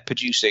 and they're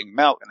producing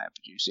milk and they're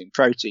producing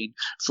protein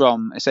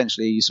from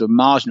essentially sort of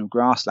marginal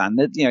grassland,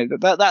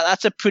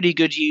 that's a pretty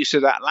good use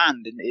of that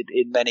land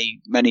in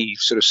many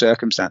sort of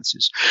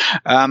circumstances,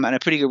 and a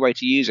pretty good way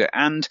to use it.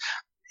 And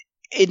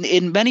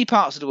in many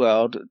parts of the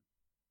world,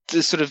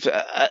 there's sort of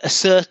a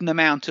certain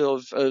amount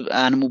of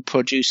animal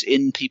produce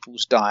in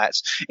people's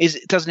diets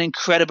does an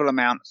incredible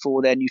amount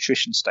for their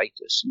nutrition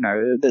status.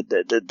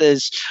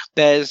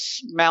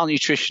 There's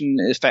malnutrition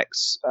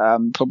affects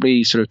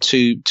probably sort of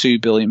 2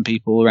 billion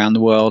people around the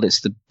world.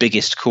 It's the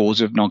biggest cause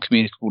of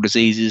non-communicable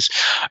diseases.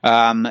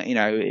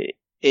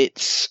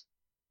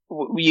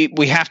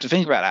 We have to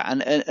think about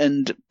that,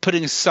 and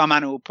putting some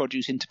animal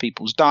produce into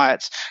people's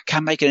diets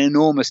can make an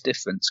enormous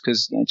difference,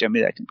 because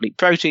generally they're complete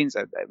proteins,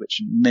 they're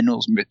rich in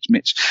minerals,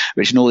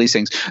 rich in all these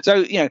things.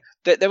 So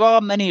there are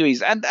many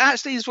reasons, and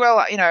actually as well,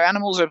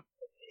 animals are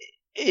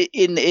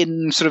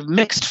in sort of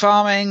mixed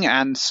farming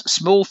and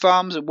small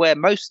farms where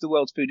most of the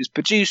world's food is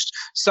produced.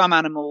 Some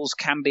animals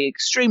can be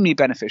extremely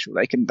beneficial.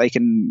 They can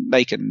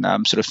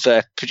sort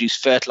of produce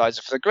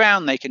fertilizer for the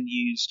ground. They can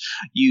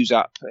use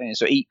up,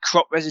 so eat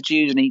crop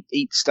residues and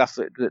eat stuff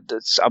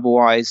that's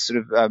otherwise sort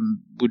of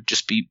would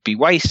just be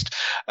waste.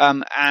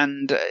 And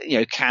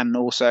can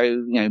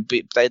also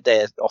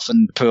they're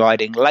often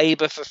providing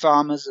labor for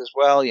farmers as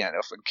well. They're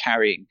often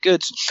carrying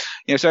goods.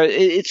 So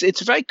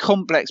it's a very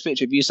complex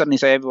picture. If you suddenly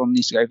say everyone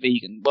needs to go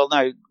vegan, well,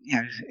 no,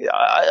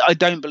 I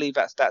don't believe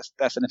that's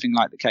anything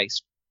like the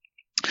case.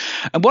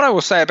 And what I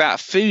will say about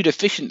food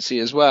efficiency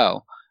as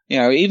well,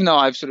 even though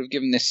I've sort of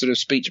given this sort of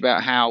speech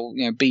about how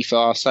beef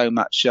are so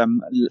much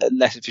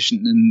less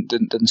efficient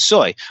than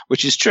soy,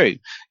 which is true.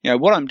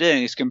 What I'm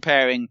doing is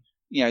comparing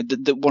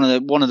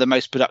one of the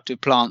most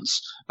productive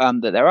plants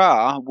that there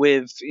are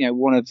with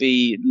one of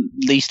the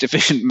least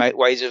efficient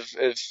ways of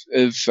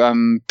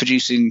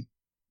producing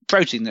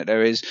protein that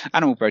there is,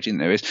 animal protein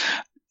that there is.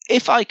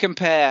 If I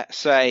compare,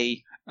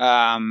 say,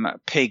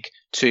 pig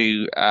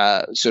to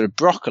sort of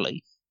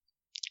broccoli,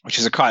 which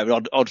is a kind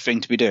of odd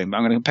thing to be doing, but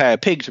I'm going to compare a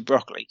pig to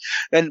broccoli,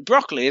 then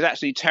broccoli is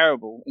actually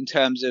terrible in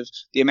terms of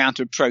the amount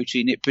of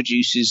protein it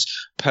produces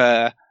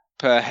per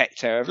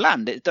hectare of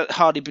land.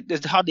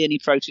 There's hardly any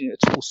protein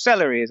at all.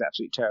 Celery is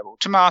absolutely terrible.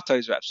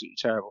 Tomatoes are absolutely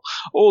terrible.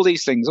 All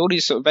these things, all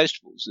these sort of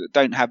vegetables that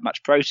don't have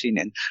much protein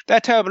in, they're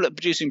terrible at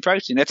producing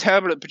protein. They're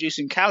terrible at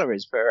producing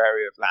calories per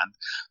area of land.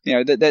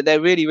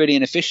 They're really, really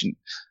inefficient.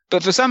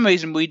 But for some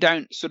reason, we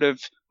don't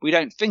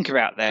think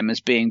about them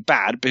as being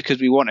bad, because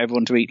we want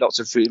everyone to eat lots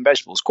of fruit and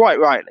vegetables, quite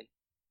rightly.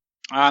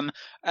 And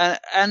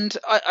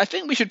I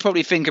think we should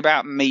probably think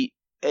about meat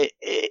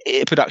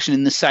production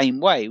in the same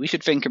way. We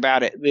should think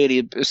about it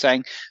really as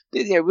saying,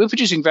 we're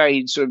producing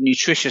very sort of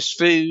nutritious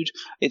food.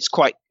 It's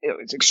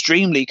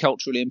extremely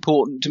culturally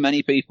important to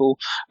many people.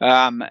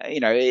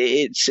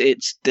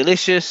 It's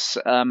delicious,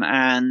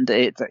 and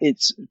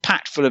it's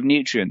packed full of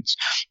nutrients.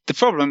 The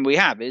problem we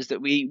have is that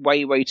we eat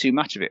way too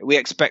much of it. We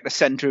expect the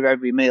center of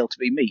every meal to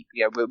be meat.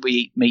 We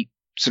eat meat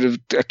sort of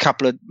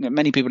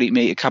many people eat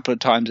meat a couple of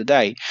times a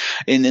day.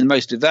 In the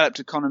most developed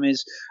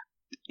economies,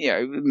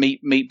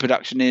 meat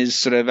production is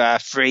sort of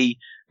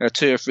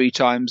 2 or 3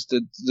 times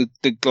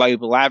the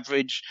global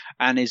average,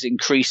 and is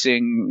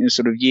increasing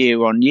sort of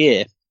year on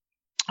year.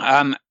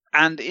 And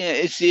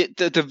it's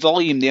the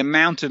volume, the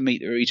amount of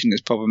meat that we're eating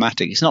is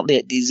problematic. It's not the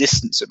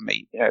existence of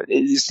meat.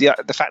 It's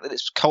the fact that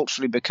it's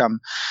culturally become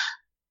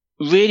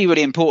really,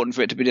 really important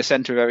for it to be the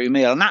center of every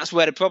meal, and that's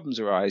where the problems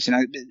arise.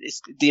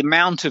 It's the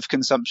amount of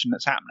consumption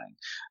that's happening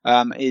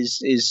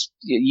is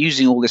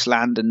using all this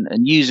land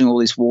and using all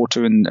this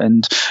water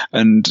and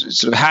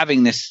sort of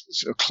having this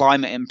sort of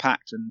climate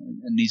impact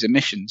and these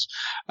emissions.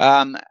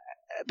 But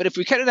if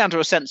we kept it down to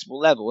a sensible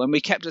level, and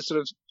we kept a sort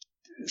of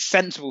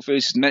sensible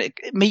food system,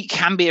 meat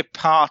can be a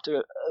part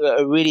of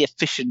a really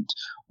efficient,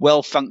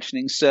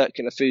 well-functioning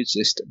circular food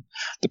system.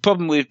 The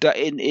problem we've done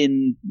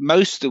in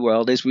most of the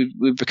world is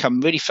we've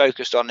become really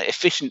focused on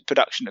efficient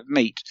production of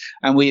meat,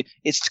 and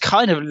it's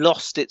kind of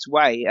lost its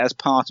way as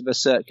part of a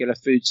circular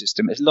food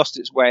system. It's lost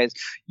its way as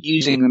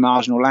using the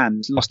marginal land.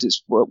 It's lost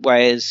its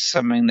way as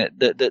something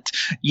that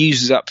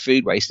uses up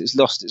food waste. It's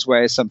lost its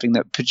way as something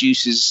that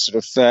produces sort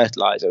of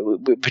fertilizer. We're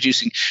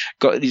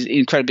got these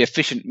incredibly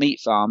efficient meat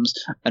farms,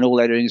 and all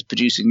they're doing is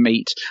producing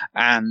meat,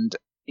 and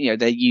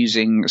they're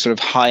using sort of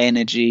high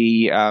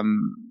energy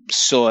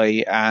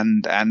soy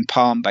and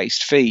palm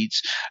based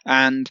feeds,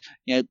 and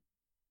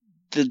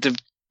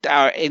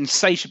our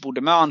insatiable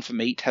demand for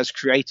meat has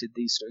created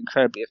these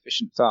incredibly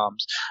efficient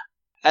farms.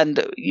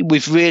 And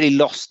we've really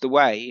lost the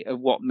way of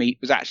what meat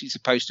was actually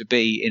supposed to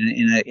be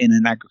in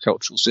an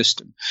agricultural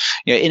system.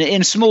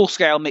 In small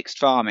scale mixed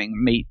farming,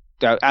 meat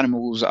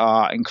animals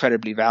are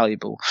incredibly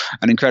valuable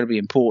and incredibly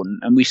important,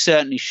 and we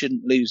certainly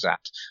shouldn't lose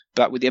that.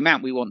 But with the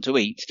amount we want to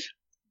eat,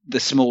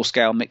 the small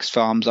scale mixed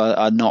farms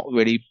are not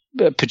really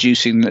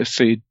producing the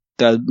food,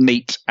 the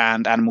meat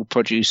and animal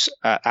produce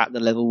at the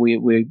level we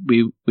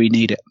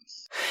need it.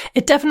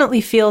 It definitely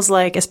feels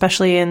like,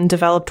 especially in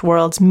developed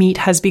worlds, meat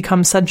has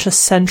become such a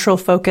central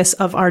focus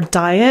of our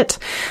diet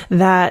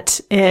that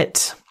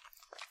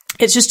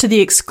it's just to the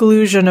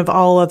exclusion of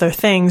all other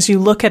things. You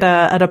look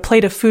at a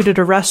plate of food at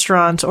a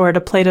restaurant or at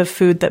a plate of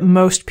food that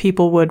most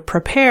people would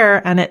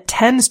prepare, and it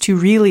tends to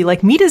really,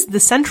 like, meat is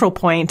the central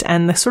point,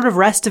 and the sort of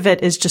rest of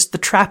it is just the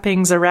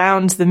trappings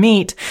around the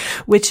meat,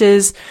 which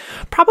is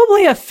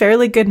probably a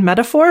fairly good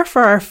metaphor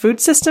for our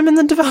food system in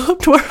the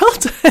developed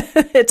world.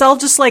 It's all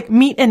just like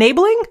meat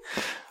enabling.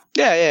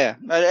 Yeah,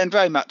 and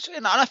very much.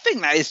 And I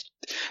think that is,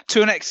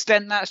 to an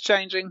extent, that's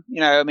changing.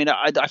 I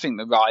think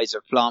the rise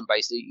of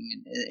plant-based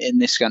eating in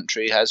this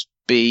country has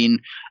been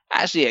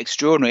actually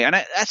extraordinary. And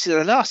actually,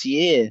 the last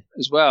year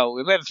as well,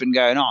 with everything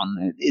going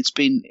on, it's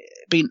been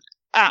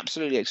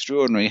absolutely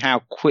extraordinary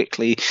how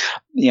quickly,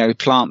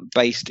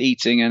 plant-based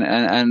eating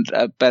and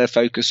a better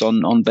focus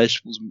on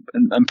vegetables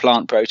and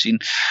plant protein.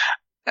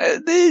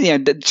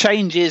 The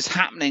change is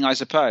happening, I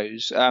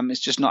suppose. It's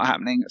just not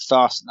happening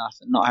fast enough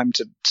and not having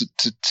to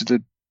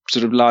the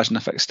sort of large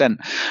enough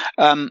extent.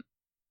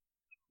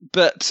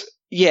 But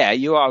yeah,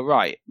 you are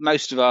right.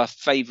 Most of our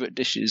favourite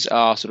dishes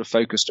are sort of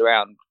focused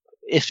around,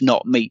 if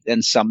not meat,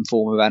 then some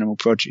form of animal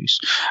produce.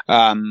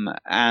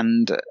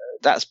 And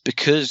that's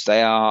because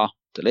they are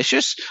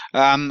delicious.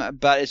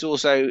 But it's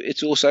also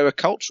a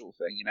cultural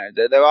thing.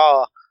 There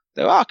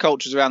are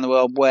cultures around the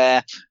world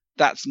where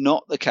that's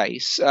not the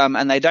case,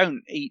 and they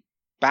don't eat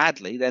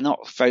badly. They're not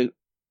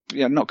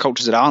not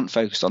cultures that aren't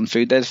focused on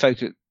food. They're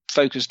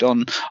focused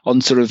on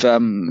sort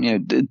of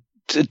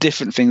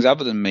different things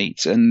other than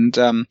meat. And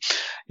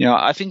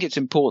I think it's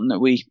important that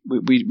we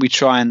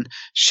try and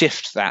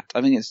shift that.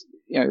 I think it's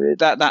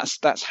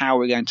that's how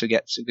we're going to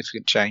get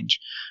significant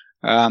change,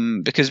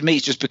 because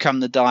meat's just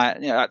become the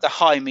diet. The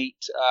high meat.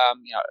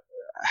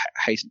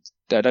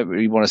 I don't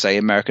really want to say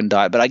American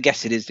diet, but I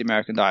guess it is the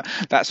American diet.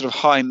 That sort of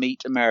high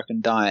meat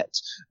American diet,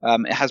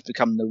 it has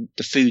become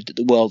the food that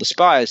the world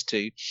aspires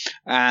to.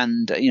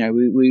 And,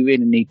 we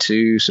really need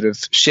to sort of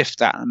shift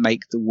that and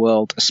make the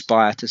world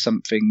aspire to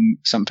something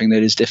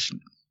that is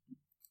different.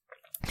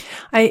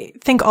 I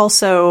think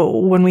also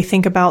when we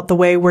think about the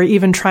way we're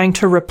even trying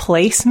to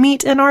replace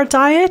meat in our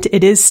diet,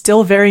 it is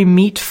still very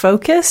meat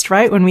focused,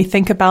 right? When we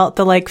think about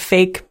the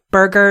fake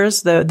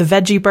burgers, the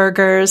veggie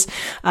burgers,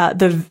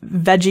 the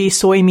veggie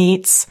soy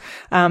meats,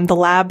 the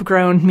lab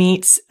grown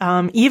meats,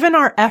 even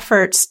our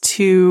efforts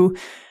to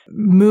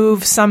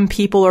move some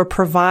people or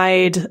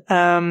provide,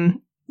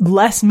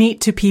 less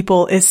meat to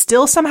people is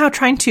still somehow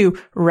trying to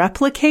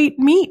replicate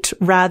meat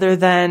rather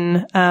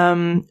than,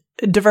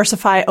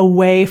 diversify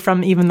away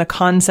from even the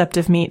concept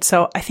of meat.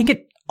 So I think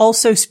it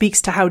also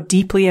speaks to how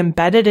deeply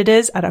embedded it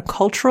is at a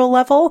cultural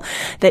level,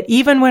 that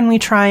even when we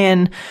try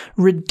and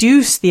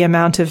reduce the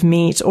amount of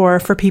meat,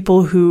 or for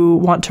people who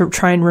want to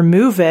try and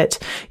remove it,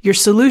 your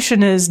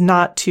solution is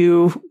not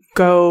to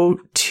go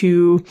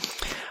to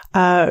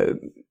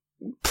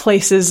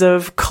places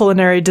of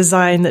culinary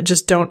design that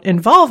just don't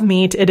involve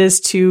meat. It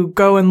is to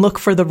go and look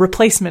for the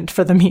replacement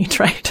for the meat,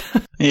 right?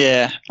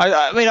 Yeah.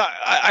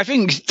 I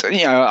think,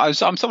 I'm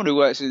someone who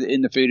works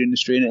in the food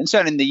industry, and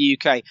certainly in the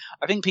UK,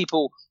 I think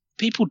people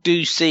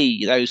do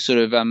see those sort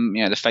of,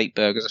 the fake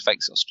burgers or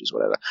fake sausages,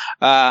 whatever,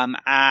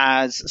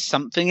 as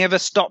something of a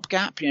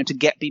stopgap, to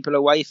get people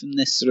away from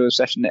this sort of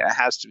obsession that it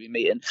has to be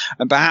meat.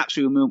 And perhaps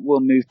we will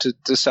move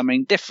to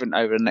something different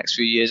over the next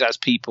few years as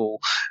people,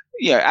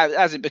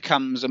 as it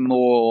becomes a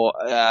more,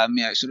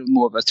 sort of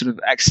more of a sort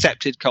of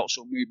accepted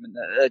cultural movement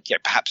that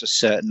perhaps a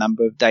certain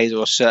number of days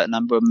or a certain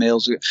number of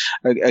meals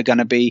are going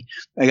to be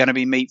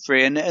meat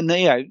free. And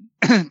the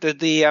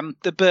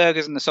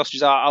burgers and the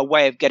sausages are a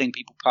way of getting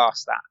people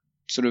past that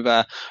sort of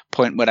a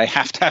point where they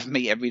have to have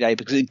meat every day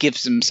because it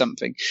gives them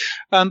something.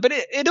 But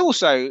it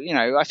also,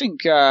 I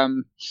think, they're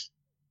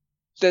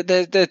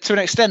to an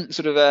extent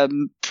sort of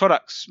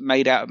products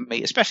made out of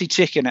meat, especially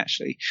chicken,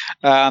 actually,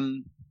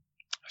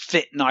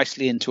 fit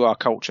nicely into our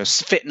culture,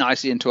 fit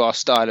nicely into our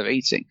style of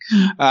eating,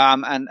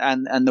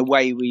 and the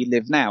way we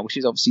live now, which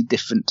is obviously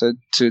different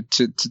to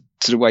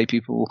the way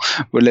people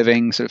were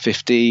living sort of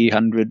 50,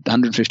 100,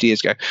 150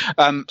 years ago.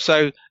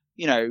 So,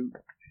 you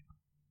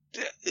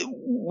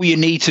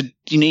need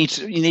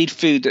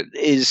food that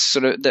is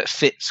sort of that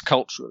fits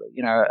culturally.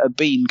 A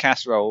bean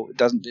casserole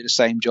doesn't do the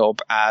same job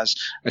as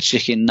a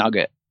chicken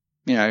nugget.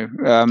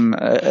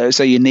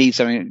 So you need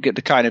something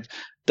that kind of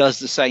does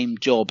the same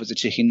job as a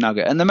chicken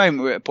nugget. And the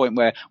moment we're at a point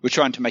where we're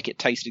trying to make it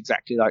taste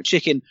exactly like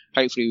chicken,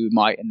 hopefully we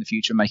might in the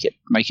future make it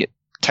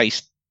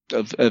taste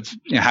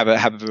have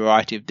a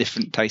variety of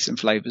different tastes and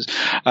flavors.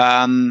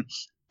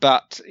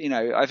 But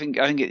I think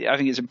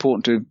it's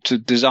important to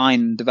design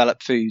and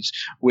develop foods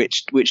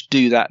which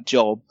do that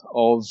job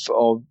of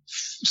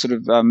sort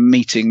of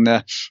meeting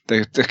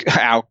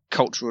our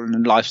cultural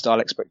and lifestyle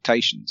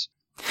expectations.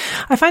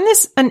 I find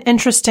this an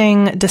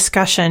interesting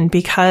discussion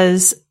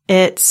because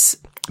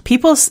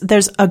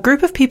there's a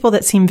group of people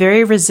that seem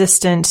very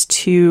resistant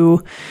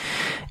to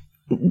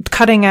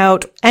cutting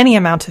out any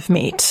amount of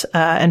meat.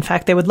 In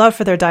fact, they would love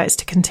for their diets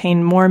to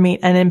contain more meat,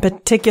 and in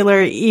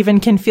particular even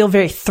can feel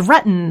very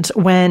threatened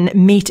when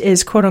meat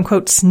is quote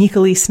unquote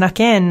sneakily snuck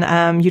in.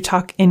 You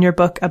talk in your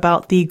book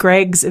about the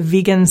Greggs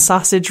vegan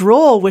sausage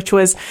roll, which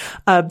was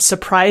a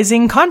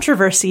surprising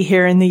controversy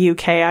here in the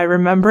UK. I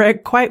remember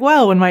it quite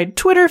well when my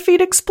Twitter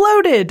feed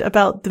exploded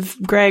about the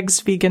Greggs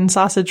vegan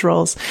sausage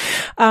rolls.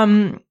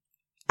 And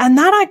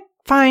that I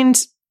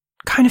find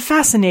kind of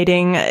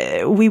fascinating.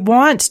 We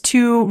want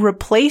to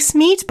replace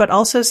meat, but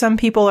also some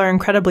people are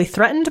incredibly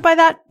threatened by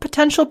that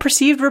potential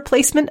perceived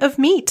replacement of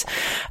meat.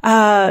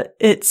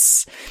 It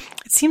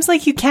seems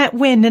like you can't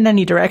win in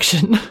any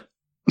direction.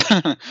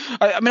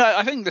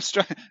 I think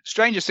the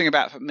strangest thing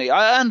about me,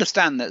 I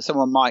understand that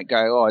someone might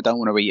go, I don't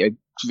want to eat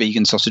a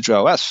vegan sausage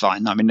roll. That's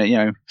fine. I mean,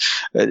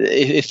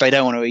 if they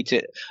don't want to eat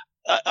it,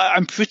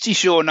 I'm pretty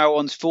sure no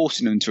one's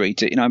forcing them to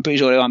eat it. I'm pretty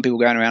sure there aren't people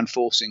going around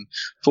forcing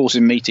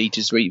meat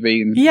eaters to eat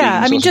vegan.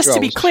 Yeah, vegan just rolls.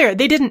 To be clear,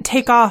 they didn't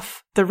take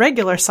off the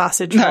regular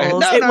sausage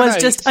rolls. It was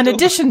just an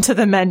addition to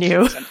the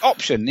menu. It's an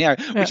option,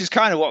 which is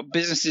kind of what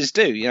businesses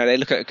do. They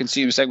look at a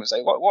consumer segment and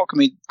say, what can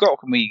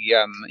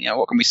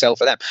we sell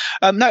for them?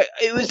 No,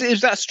 it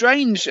was that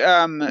strange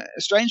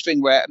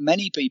thing where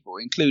many people,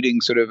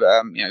 including sort of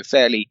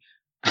fairly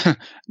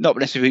not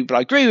necessarily people I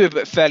agree with,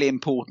 but fairly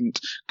important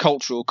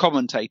cultural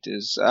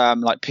commentators,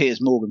 like Piers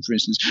Morgan, for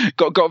instance,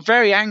 got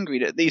very angry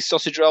that these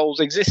sausage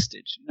rolls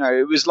existed.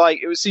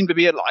 It seemed to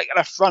be an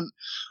affront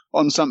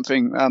on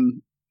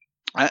something.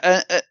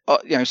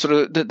 Sort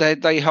of that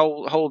they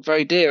hold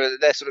very dear.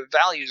 Their sort of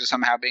values are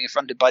somehow being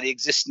affronted by the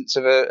existence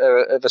of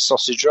a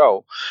sausage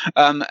roll,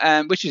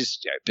 and which is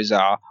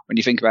bizarre when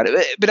you think about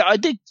it. But I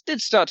did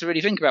start to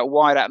really think about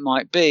why that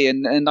might be,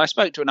 and I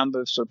spoke to a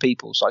number of sort of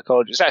people,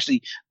 psychologists.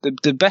 Actually,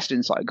 the best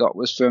insight I got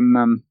was from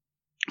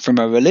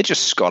a religious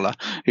scholar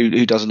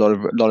who does a lot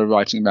of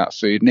writing about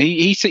food, and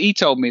he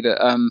told me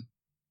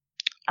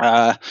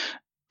that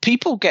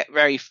people get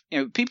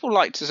people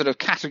like to sort of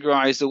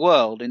categorize the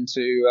world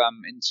into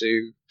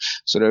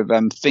sort of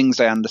things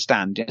they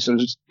understand,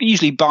 sort of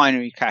usually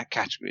binary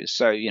categories.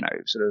 So,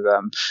 sort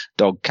of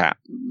dog, cat,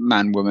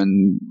 man,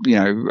 woman,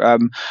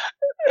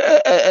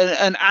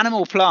 an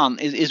animal plant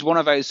is one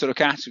of those sort of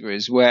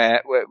categories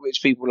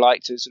which people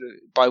like to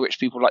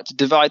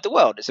divide the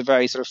world. It's a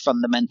very sort of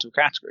fundamental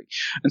category,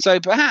 and so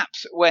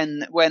perhaps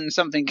when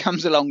something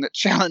comes along that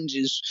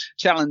challenges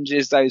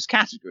those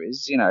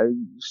categories,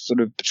 sort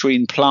of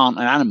between plant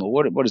and animal,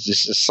 what is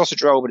this? A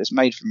sausage roll, but it's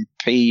made from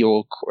pea,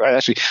 or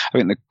actually I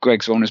think the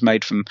Greggs one is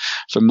made from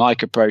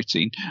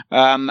mycoprotein.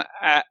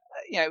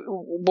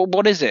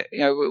 What is it?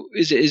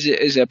 Is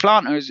it a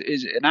plant, or is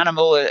it an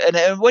animal?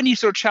 And when you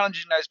sort of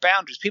challenging those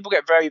boundaries, people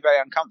get very, very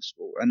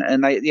uncomfortable,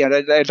 and they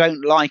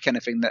don't like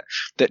anything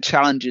that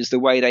challenges the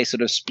way they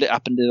sort of split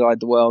up and divide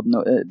the world,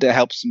 and that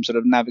helps them sort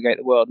of navigate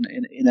the world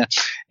in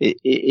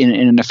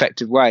an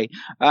effective way.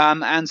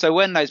 And so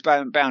when those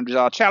boundaries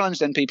are challenged,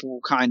 then people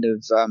will kind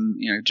of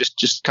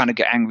just kind of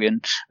get angry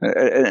and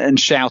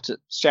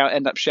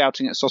end up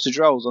shouting at sausage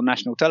rolls on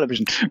national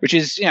television, which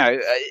is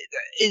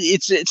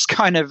it's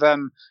kind of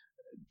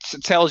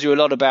tells you a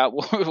lot about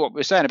what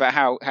we're saying about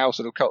how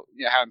sort of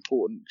how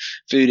important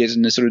food is,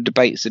 and the sort of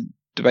debates that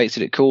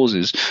it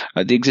causes.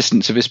 The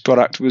existence of this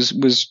product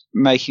was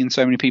making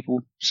so many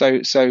people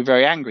so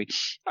very angry.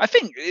 I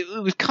think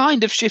we've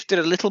kind of shifted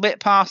a little bit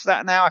past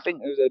that now. I think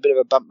there was a bit of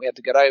a bump we had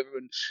to get over,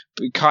 and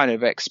we kind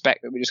of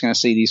expect that we're just going to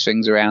see these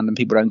things around and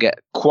people don't get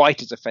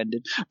quite as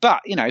offended.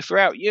 But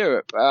throughout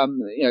Europe,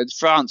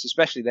 France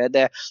especially,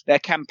 they're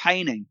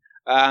campaigning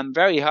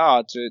very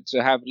hard to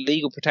have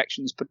legal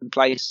protections put in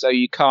place, so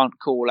you can't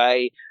call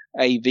a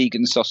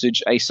vegan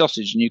sausage,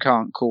 and you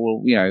can't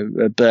call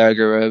a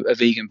burger a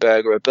vegan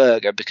burger a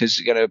burger, because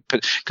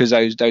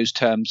those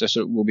terms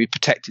will be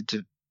protected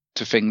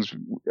to things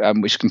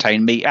which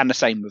contain meat, and the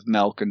same with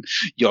milk and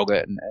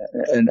yogurt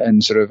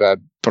and sort of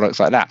products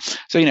like that.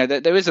 So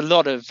there is a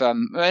lot of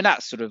and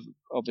that's sort of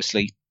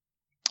obviously.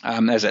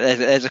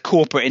 There's a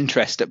corporate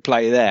interest at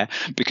play there,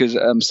 because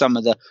some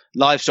of the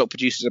livestock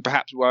producers are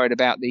perhaps worried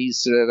about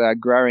these sort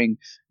of growing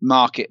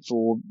market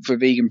for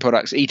vegan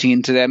products eating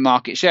into their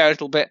market share a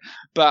little bit.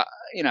 But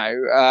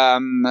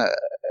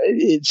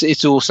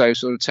it's also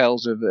sort of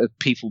tells of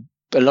people.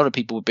 A lot of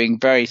people being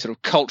very sort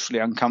of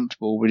culturally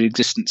uncomfortable with the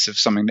existence of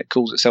something that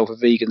calls itself a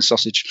vegan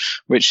sausage,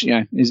 which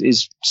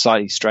is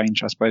slightly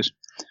strange, I suppose.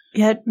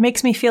 Yeah, it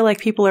makes me feel like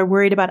people are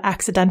worried about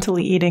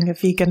accidentally eating a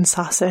vegan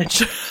sausage,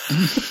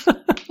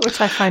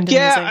 which I find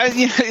amusing.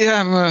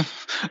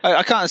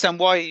 I can't understand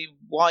why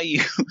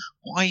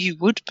you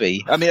would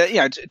be. I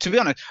mean, to be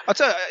honest, I'll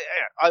tell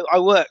you, I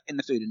work in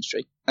the food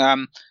industry,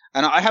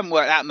 And I haven't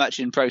worked that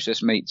much in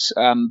processed meats,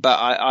 but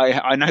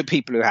I know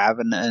people who have,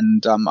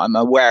 and I'm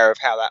aware of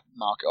how that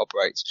market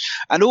operates.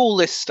 And all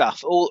this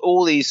stuff,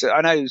 all these,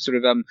 I know sort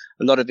of a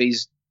lot of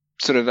these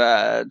sort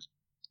of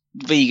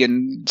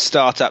vegan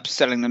startups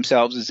selling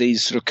themselves as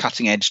these sort of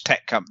cutting edge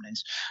tech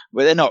companies,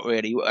 but they're not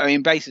really. I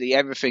mean, basically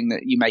everything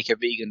that you make a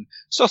vegan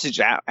sausage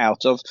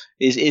out of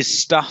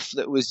is stuff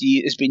that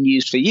has been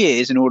used for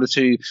years in order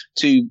to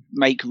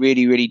make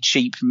really, really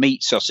cheap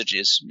meat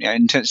sausages,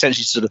 and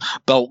essentially sort of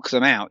bulk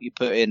them out. You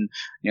put in,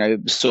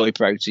 soy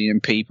protein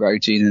and pea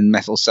protein and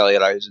methyl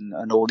cellulose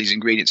and all these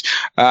ingredients.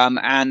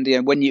 And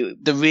when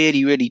the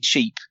really, really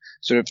cheap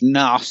sort of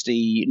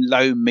nasty,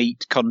 low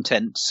meat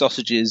content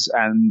sausages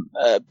and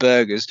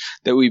burgers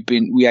that we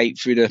ate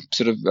through the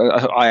sort of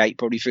I ate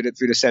probably through the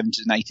 70s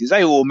and 80s.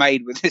 They were all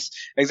made with this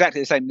exactly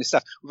the same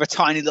stuff, with a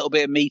tiny little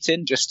bit of meat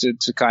in, just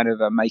to kind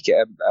of make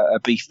it a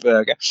beef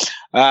burger.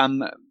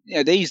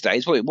 These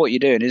days, what you're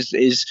doing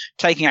is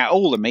taking out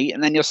all the meat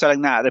and then you're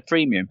selling that at a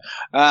premium,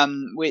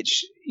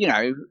 which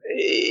so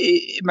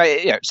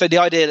the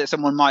idea that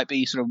someone might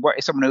be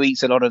someone who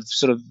eats a lot of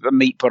sort of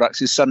meat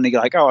products is suddenly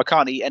like, oh, I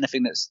can't eat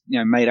anything that's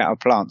made out of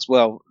plants.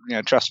 Well,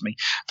 trust me,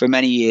 for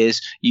many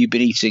years you've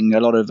been eating a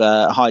lot of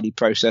highly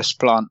processed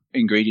plant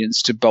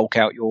ingredients to bulk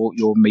out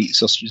your meat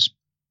sausages.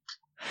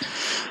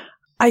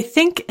 I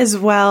think as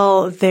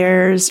well,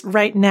 there's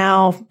right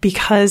now,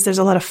 because there's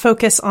a lot of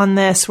focus on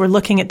this, we're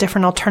looking at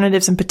different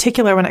alternatives, in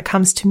particular when it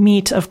comes to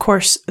meat. Of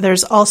course,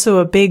 there's also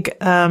a big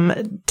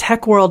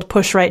tech world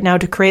push right now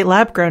to create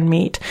lab-grown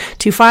meat,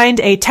 to find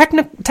a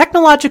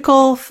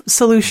technological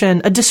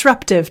solution, a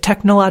disruptive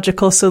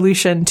technological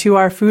solution to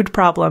our food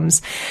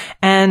problems.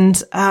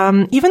 And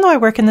even though I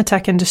work in the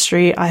tech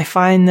industry, I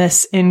find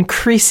this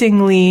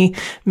increasingly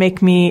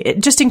makes me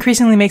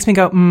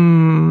go,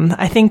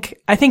 I think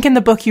in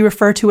the book you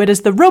refer to it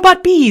as the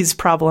robot bees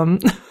problem.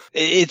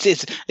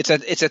 It's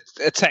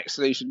a tech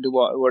solution to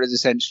what is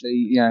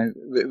essentially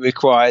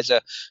requires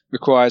a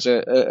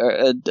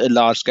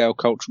large scale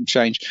cultural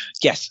change.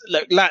 Yes,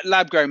 look,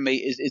 lab grown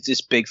meat is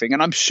this big thing,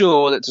 and I'm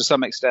sure that to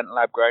some extent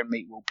lab grown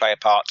meat will play a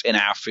part in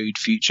our food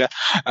future.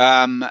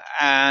 And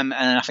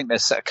I think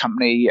there's a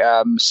company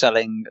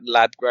selling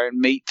lab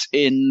grown meat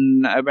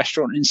in a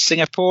restaurant in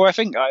Singapore. I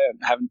think I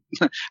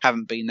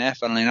haven't been there,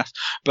 funnily enough,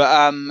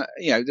 but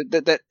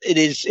that it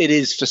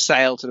is for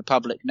sale to the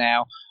public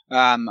now.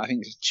 I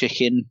think it's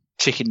chicken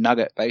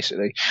nugget,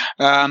 basically.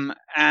 And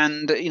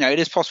it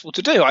is possible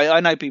to do. I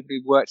know people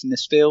who've worked in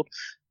this field,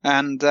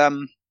 and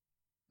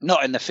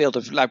not in the field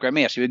of lab-grown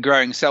meat, actually, we're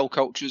growing cell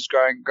cultures,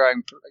 growing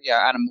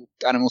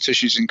animal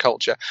tissues in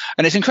culture.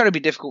 And it's an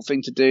incredibly difficult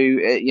thing to do.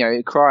 It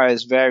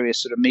requires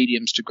various sort of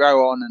mediums to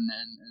grow on, and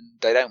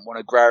they don't want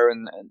to grow,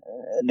 and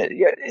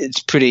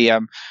it's pretty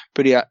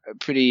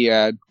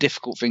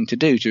difficult thing to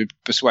do, to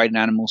persuade an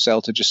animal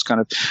cell to just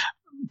kind of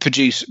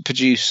produce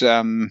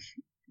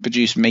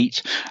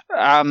meat,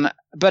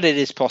 but it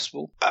is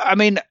possible. I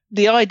mean,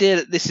 the idea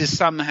that this is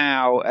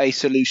somehow a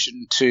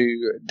solution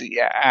to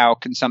our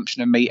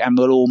consumption of meat, and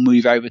we'll all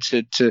move over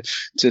to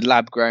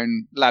lab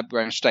grown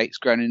steaks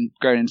grown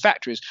in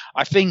factories,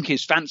 I think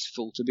is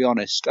fanciful, to be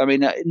honest. I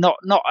mean,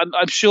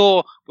 I'm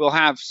sure we'll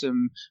have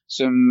some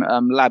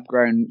lab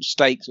grown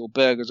steaks or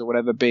burgers or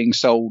whatever being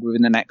sold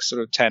within the next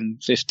sort of 10,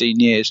 15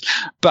 years.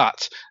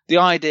 But the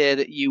idea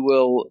that you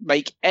will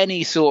make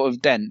any sort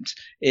of dent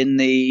in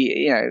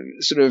the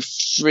sort of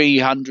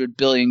 300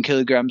 billion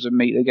kilograms of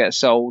meat that gets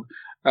sold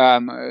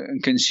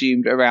and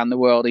consumed around the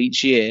world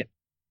each year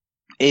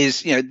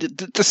is,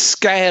 the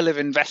scale of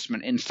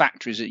investment in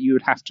factories that you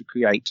would have to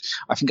create.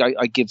 I think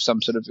I give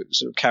some sort of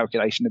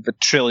calculation of the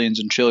trillions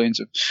and trillions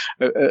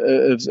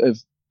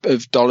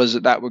of dollars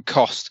that would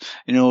cost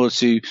in order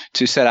to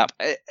set up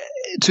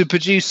to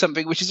produce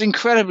something which is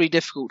incredibly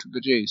difficult to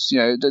produce.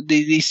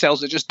 These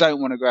cells that just don't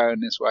want to grow in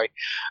this way,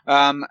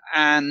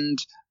 and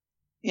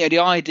the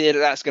idea that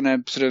that's going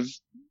to sort of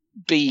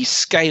be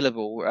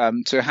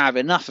scalable to have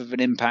enough of an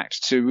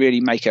impact to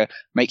really make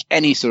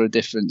any sort of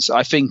difference,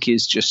 I think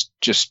is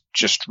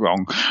just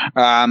wrong.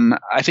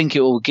 I think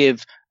it will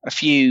give a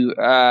few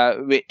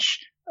rich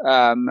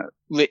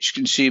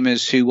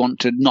consumers who want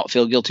to not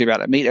feel guilty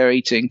about the meat they're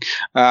eating,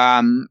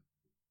 that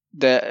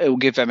it will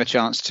give them a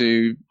chance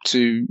to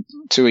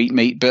eat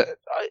meat. But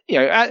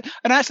and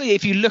actually,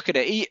 if you look at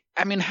it,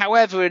 I mean,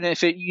 however, and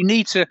if you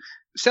need to.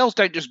 Cells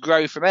don't just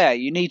grow from air.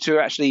 You need to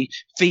actually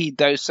feed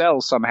those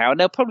cells somehow, and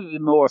they'll probably be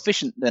more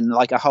efficient than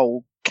like a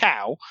whole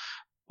cow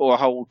or a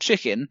whole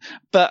chicken.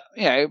 But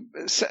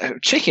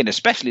chicken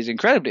especially is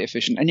incredibly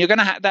efficient, and you're going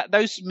to have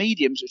those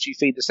mediums which you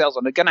feed the cells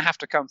on are going to have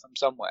to come from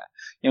somewhere.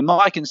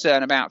 My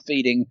concern about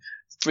feeding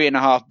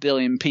 3.5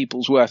 billion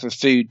people's worth of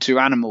food to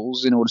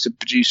animals in order to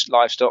produce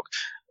livestock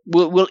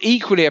will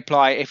equally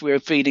apply if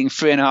we're feeding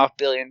 3.5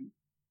 billion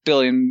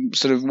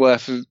sort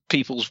of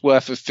people's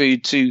worth of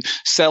food to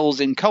cells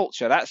in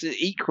culture. That's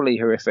equally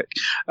horrific.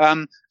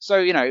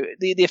 So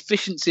the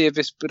efficiency of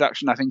this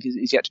production, I think,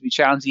 is yet to be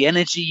challenged. The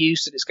energy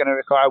use that it's going to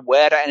require,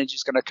 where that energy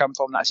is going to come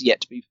from, that's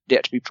yet to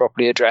be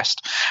properly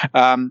addressed.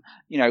 Where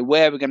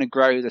we're going to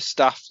grow the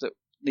stuff that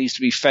needs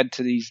to be fed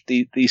to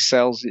these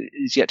cells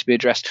is yet to be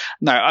addressed.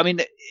 No, I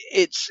mean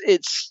it's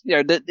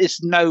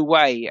it's no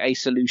way a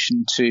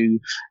solution to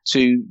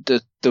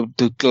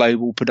the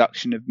global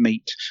production of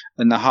meat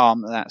and the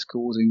harm that's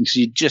causing. Because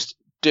you just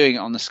doing it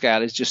on the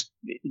scale is just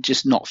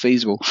not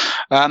feasible.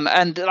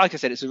 And like I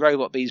said, it's a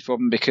robot bees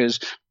problem because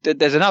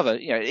there's another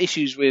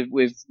issues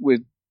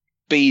with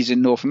bees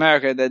in North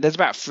America. There's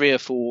about 3 or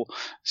 4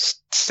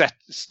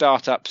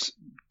 startups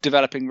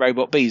developing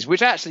robot bees,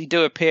 which actually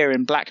do appear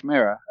in Black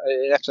Mirror,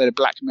 an episode of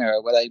Black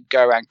Mirror where they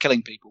go around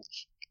killing people.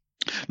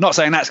 Not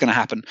saying that's going to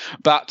happen,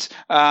 but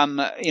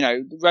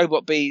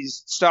robot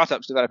bees,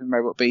 startups developing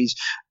robot bees.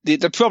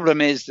 The problem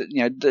is that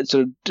the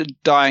sort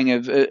of dying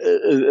of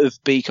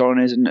bee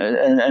colonies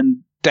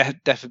and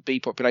death of bee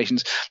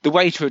populations. The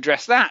way to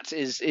address that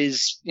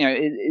is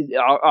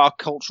our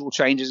cultural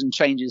changes and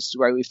changes to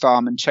the way we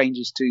farm and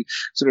changes to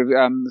sort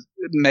of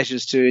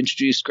measures to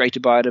introduce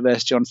greater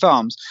biodiversity on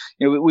farms.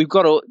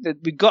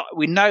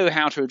 We know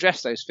how to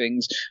address those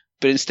things.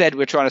 But instead,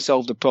 we're trying to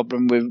solve the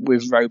problem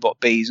with robot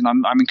bees, and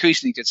I'm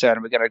increasingly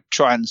concerned we're going to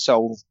try and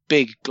solve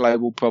big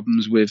global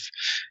problems with,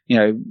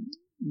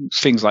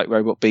 things like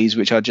robot bees,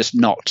 which are just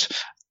not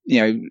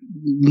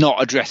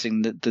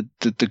addressing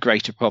the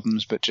greater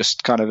problems, but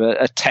just kind of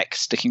a tech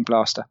sticking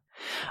plaster.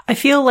 I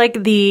feel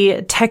like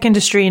the tech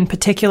industry in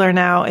particular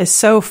now is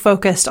so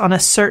focused on a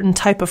certain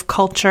type of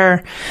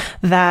culture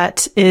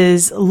that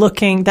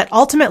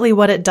ultimately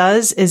what it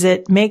does is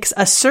it makes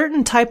a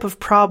certain type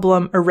of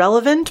problem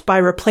irrelevant by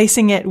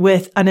replacing it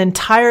with an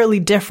entirely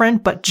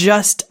different but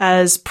just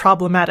as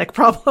problematic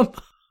problem.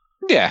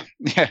 Yeah,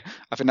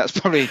 I think that's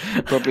probably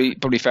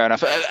fair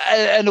enough.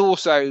 And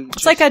also,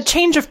 it's like a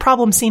change of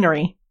problem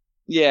scenery.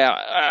 Yeah,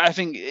 I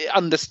think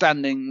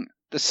understanding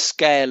the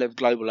scale of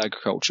global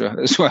agriculture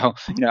as well,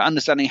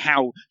 understanding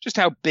how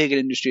big an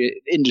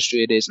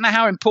industry it is and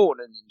how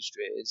important an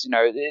industry it is.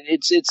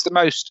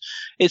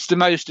 It's the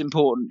most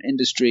important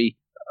industry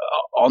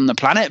on the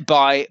planet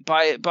by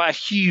a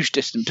huge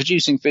distance.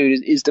 Producing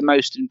food is the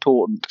most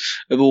important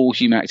of all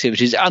human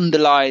activities. It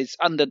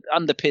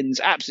underpins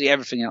absolutely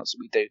everything else that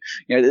we do.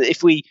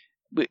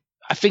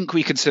 I think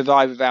we could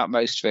survive without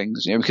most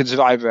things. We could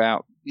survive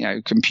without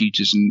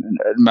computers and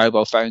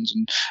mobile phones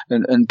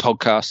and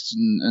podcasts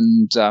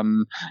and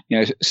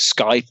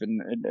Skype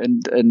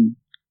and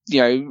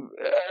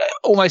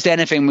almost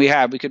anything we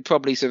have. We could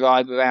probably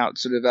survive without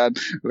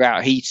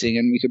without heating,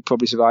 and we could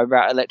probably survive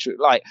without electric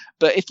light.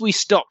 But if we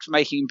stopped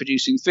making and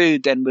producing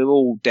food, then we're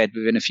all dead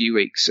within a few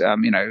weeks. A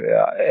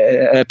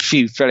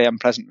few fairly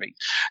unpleasant weeks.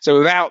 So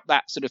without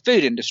that sort of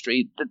food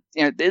industry,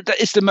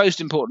 it's the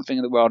most important thing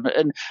in the world.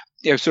 And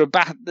the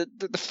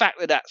fact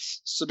that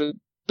that's sort of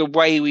the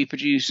way we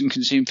produce and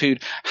consume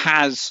food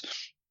has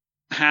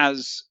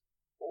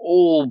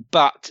all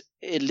but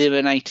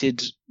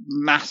eliminated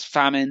mass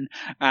famine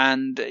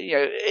and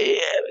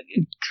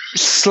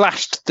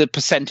slashed the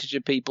percentage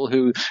of people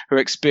who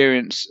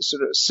experience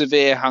sort of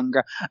severe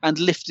hunger and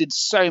lifted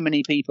so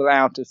many people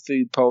out of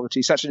food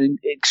poverty. Such an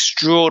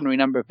extraordinary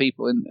number of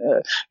people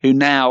who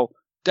now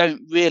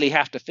don't really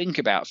have to think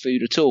about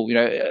food at all.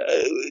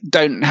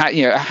 Don't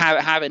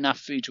have enough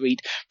food to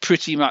eat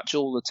pretty much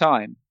all the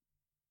time.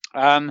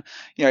 The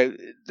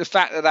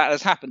fact that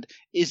has happened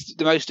is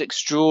the most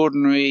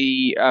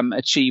extraordinary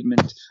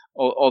achievement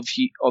of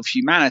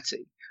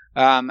humanity.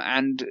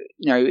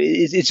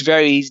 It's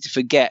very easy to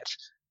forget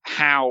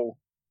how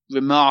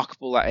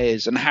remarkable that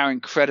is and how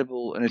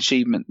incredible an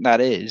achievement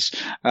that is,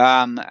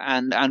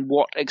 and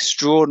what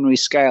extraordinary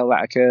scale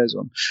that occurs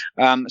on.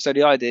 So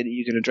the idea that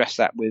you can address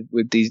that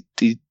with these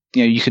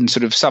you can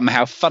sort of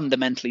somehow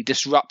fundamentally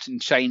disrupt and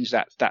change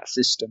that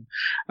system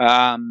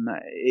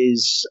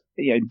is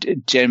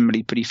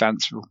generally pretty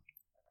fanciful.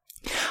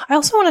 I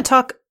also want to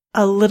talk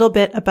a little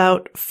bit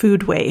about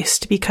food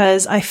waste,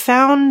 because I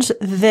found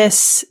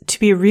this to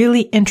be a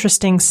really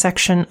interesting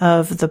section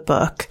of the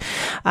book.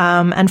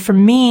 And for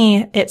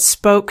me, it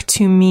spoke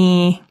to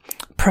me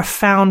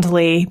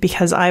profoundly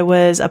because I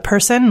was a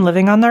person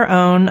living on their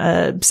own,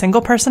 a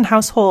single person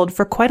household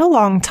for quite a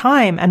long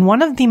time. And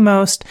one of the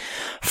most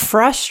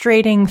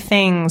frustrating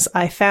things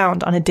I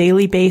found on a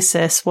daily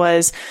basis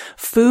was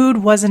food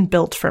wasn't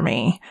built for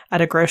me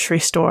at a grocery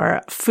store.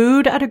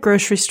 Food at a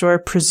grocery store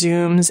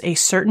presumes a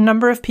certain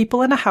number of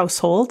people in a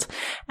household,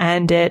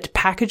 and it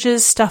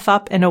packages stuff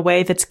up in a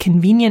way that's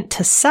convenient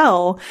to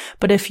sell.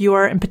 But if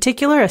you're in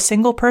particular a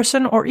single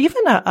person or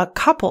even a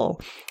couple,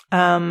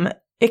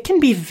 it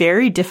can be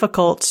very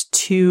difficult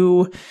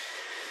to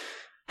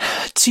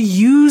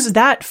use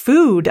that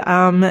food.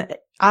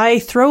 I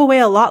throw away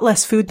a lot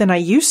less food than I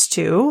used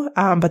to,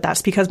 but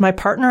that's because my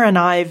partner and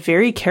I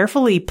very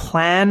carefully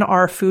plan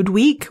our food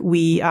week.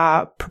 We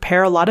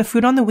prepare a lot of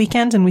food on the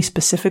weekends, and we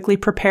specifically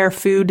prepare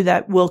food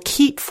that will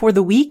keep for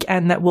the week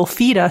and that will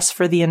feed us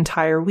for the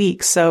entire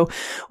week. So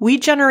we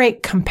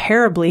generate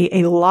comparably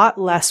a lot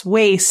less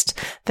waste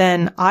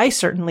than I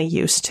certainly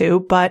used to,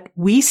 but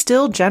we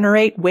still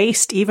generate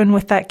waste even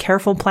with that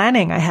careful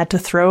planning. I had to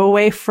throw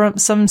away from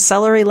some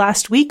celery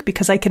last week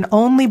because I can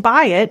only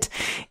buy it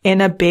in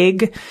a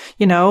big,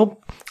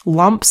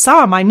 lump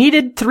sum. I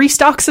needed 3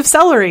 stalks of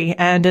celery,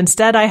 and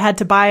instead I had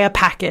to buy a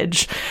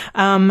package.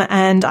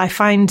 And I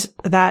find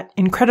that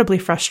incredibly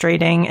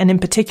frustrating. And in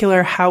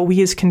particular, how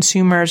we as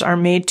consumers are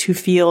made to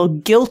feel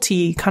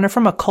guilty kind of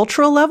from a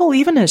cultural level,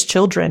 even as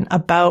children,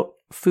 about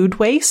food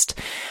waste.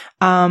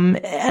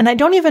 And I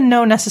don't even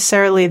know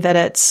necessarily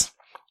that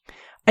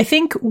I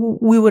think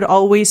we would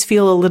always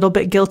feel a little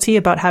bit guilty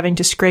about having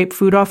to scrape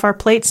food off our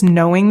plates,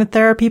 knowing that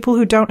there are people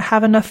who don't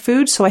have enough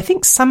food. So I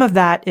think some of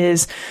that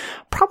is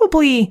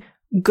probably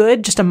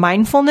good, just a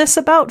mindfulness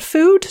about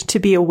food, to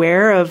be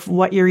aware of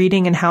what you're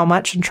eating and how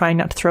much, and trying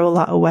not to throw a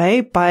lot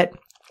away. But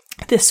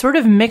this sort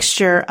of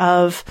mixture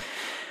of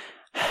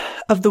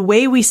the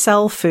way we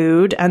sell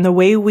food and the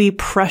way we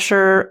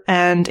pressure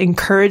and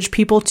encourage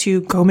people to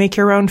go make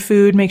your own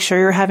food, make sure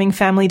you're having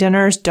family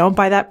dinners, don't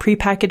buy that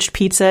prepackaged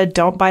pizza,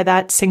 don't buy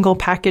that single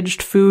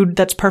packaged food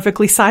that's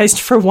perfectly sized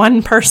for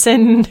one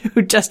person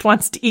who just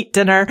wants to eat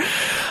dinner.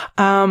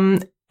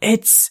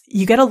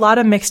 You get a lot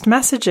of mixed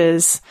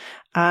messages.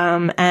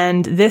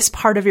 And this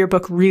part of your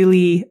book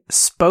really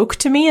spoke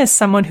to me as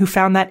someone who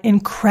found that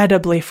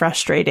incredibly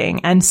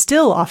frustrating and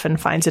still often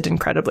finds it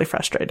incredibly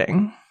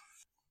frustrating.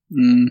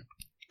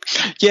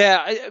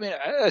 Yeah, I mean,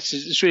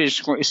 it's really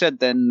interesting what you said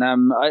then.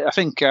 I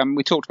think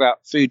we talked about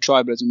food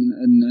tribalism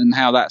and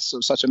how that's sort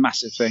of such a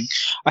massive thing.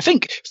 I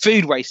think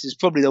food waste is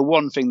probably the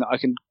one thing that I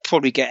can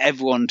probably get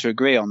everyone to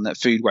agree on, that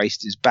food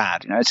waste is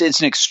bad. You know, it's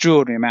an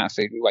extraordinary amount of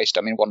food we waste.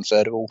 I mean,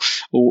 1/3 of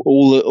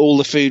all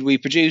the food we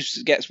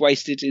produce gets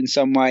wasted in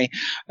some way.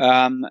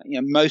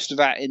 Most of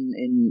that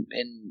in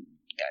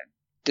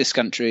this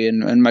country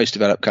and most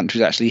developed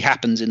countries actually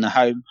happens in the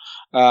home.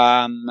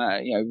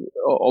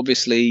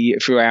 Obviously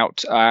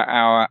throughout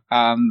our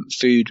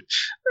food,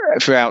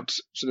 throughout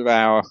sort of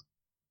our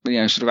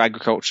sort of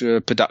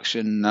agriculture,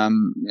 production,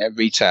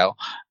 retail,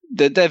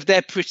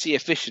 they're pretty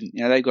efficient.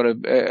 They've got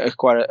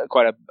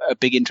quite a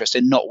big interest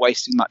in not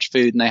wasting much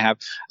food, and they have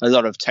a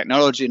lot of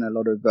technology and a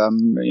lot of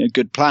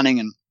good planning,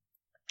 and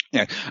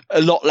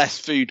a lot less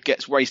food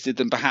gets wasted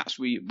than perhaps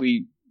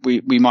we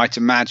might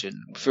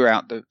imagine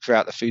throughout the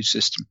food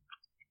system.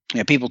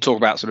 People talk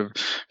about sort of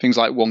things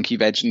like wonky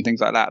veg and things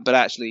like that, but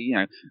actually,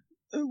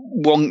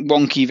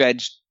 wonky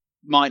veg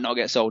might not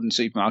get sold in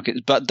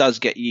supermarkets, but does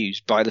get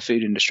used by the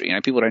food industry.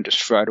 People don't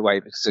just throw it away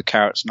because the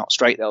carrot's not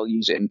straight. They'll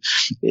use it, and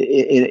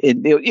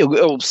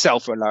it'll sell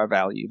for a lower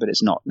value, but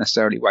it's not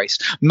necessarily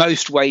waste.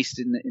 Most waste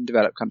in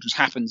developed countries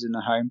happens in the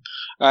home,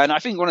 and I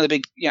think one of the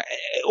big,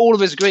 all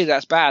of us agree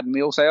that's bad, and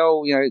we all say,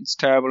 it's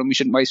terrible, and we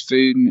shouldn't waste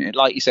food. And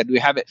like you said, we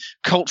have it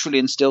culturally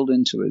instilled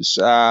into us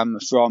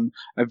from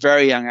a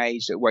very young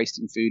age that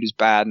wasting food is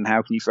bad, and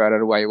how can you throw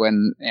that away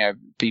when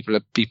people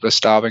are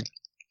starving.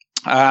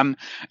 We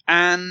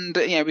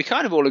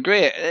kind of all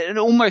agree. And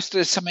almost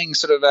there's something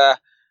sort of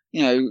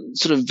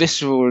sort of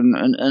visceral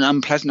and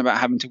unpleasant about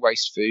having to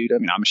waste food. I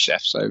mean, I'm a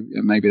chef, so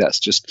maybe that's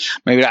just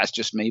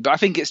me. But I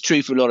think it's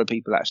true for a lot of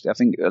people. Actually, I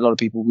think a lot of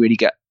people really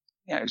get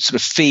sort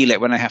of feel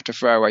it when they have to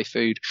throw away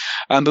food.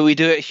 But we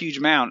do it a huge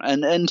amount,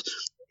 and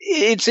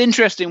it's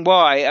interesting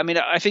why. I mean,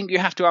 I think you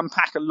have to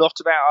unpack a lot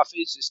about our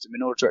food system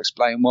in order to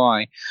explain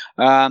why.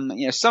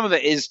 Some of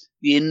it is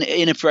the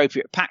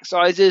inappropriate pack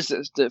sizes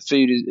that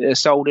food is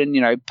sold in.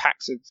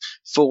 Packs of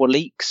 4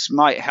 leeks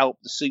might help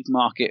the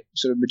supermarket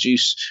sort of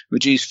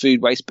reduce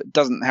food waste, but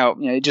doesn't help.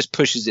 It just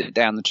pushes it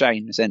down the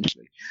chain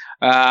essentially.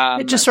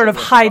 It just sort of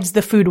hides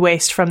the food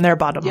waste from their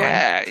bottom line.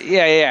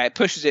 Yeah. It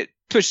pushes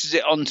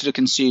it onto the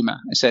consumer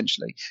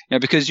essentially,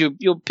 because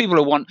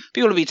people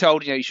will be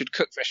told you should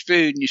cook fresh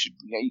food, and you should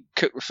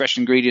cook with fresh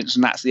ingredients,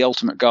 and that's the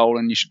ultimate goal,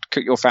 and you should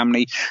cook your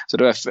family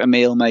sort of a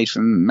meal made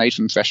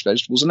from fresh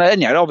vegetables, and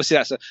obviously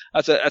that's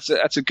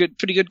a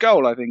pretty good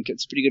goal. I think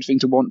it's a pretty good thing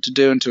to want to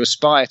do and to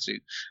aspire to,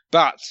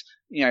 but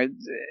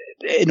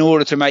in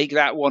order to make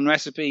that one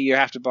recipe, you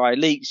have to buy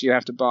leeks, you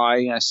have to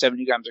buy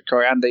 70 grams of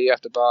coriander, you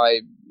have to buy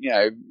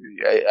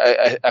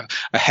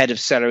a head of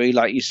celery,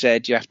 like you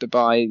said, you have to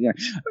buy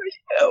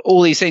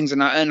all these things,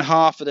 and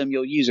half of them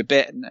you'll use a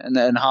bit,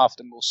 and half of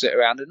them will sit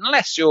around. And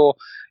unless you're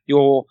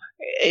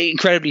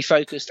incredibly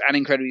focused and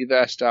incredibly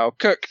versatile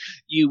cook,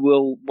 you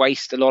will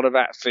waste a lot of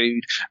that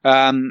food.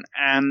 How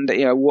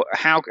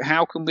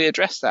can we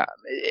address that?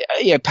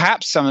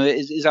 Perhaps some of it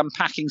is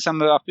unpacking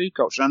some of our food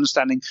culture,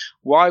 understanding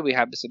why we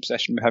have this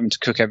obsession with having to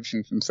cook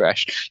everything from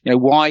fresh.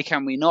 Why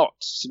can we not?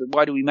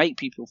 Why do we make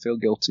people feel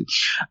guilty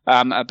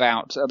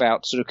about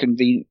sort of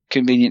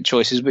convenient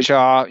choices, which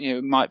are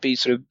might be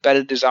sort of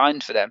better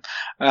designed for them?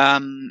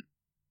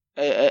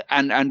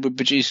 And would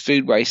produce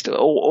food waste,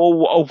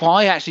 or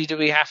why actually do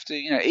we have to,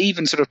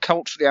 even sort of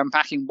culturally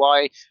unpacking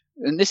why,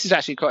 and this is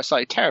actually quite a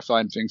slightly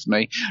terrifying thing for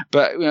me,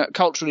 but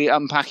culturally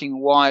unpacking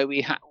why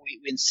we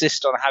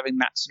insist on having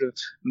that sort of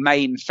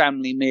main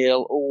family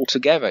meal all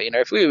together.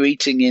 If we were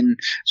eating in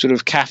sort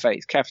of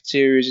cafes,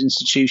 cafeterias,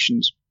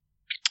 institutions,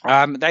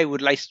 they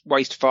would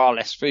waste far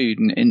less food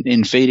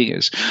in feeding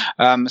us.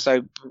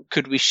 So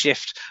could we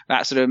shift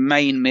that sort of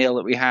main meal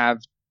that we have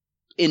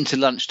into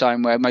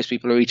lunchtime, where most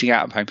people are eating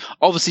out of home?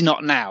 Obviously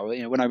not now.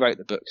 When I wrote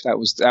the book, that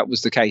was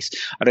the case.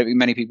 I don't think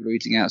many people are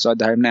eating outside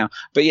the home now.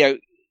 But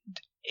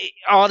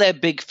are there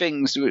big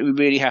things that we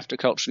really have to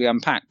culturally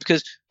unpack?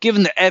 Because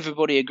given that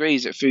everybody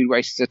agrees that food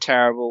waste is a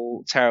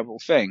terrible, terrible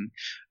thing,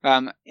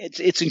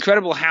 it's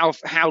incredible how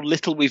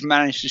little we've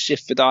managed to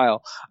shift the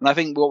dial. And I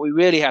think what we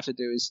really have to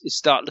do is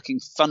start looking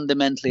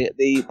fundamentally at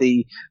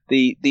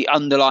the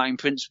underlying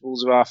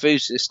principles of our food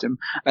system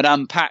and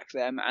unpack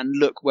them and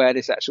look where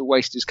this actual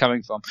waste is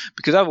coming from.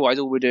 Because otherwise,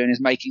 all we're doing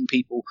is making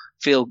people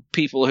who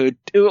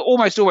are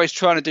almost always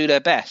trying to do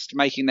their best,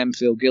 making them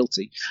feel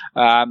guilty.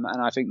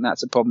 And I think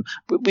that's a problem.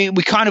 But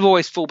we kind of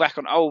always fall back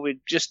on, we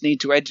just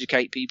need to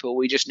educate people.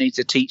 We just need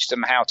to teach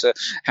them how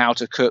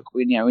to cook.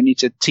 We need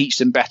to teach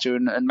them better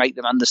and make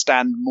them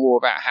understand more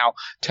about how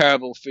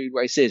terrible food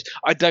waste is.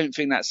 I don't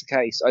think that's the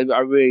case. I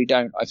really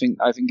don't. I think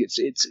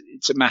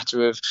it's a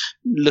matter of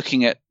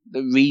looking at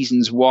the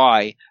reasons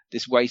why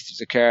this waste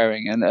is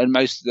occurring, and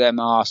most of them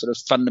are sort of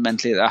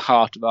fundamentally at the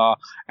heart of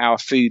our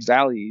food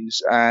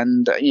values,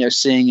 and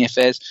seeing if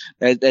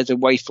there's a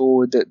way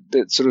forward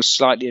that sort of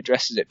slightly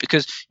addresses it,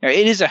 because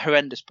it is a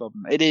horrendous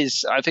problem. It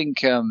is. I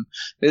think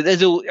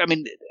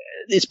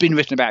it's been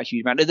written about a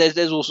huge amount.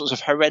 There's all sorts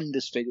of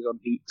horrendous figures on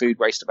food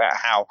waste about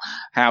how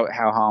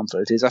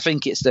harmful it is. I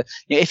think it's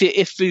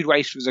if food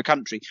waste was a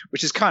country,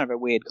 which is kind of a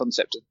weird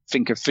concept to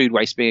think of food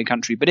waste being a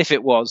country, but if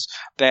it was,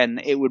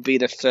 then it would be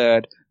the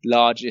third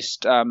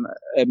largest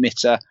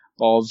emitter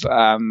of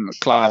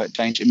climate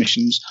change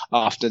emissions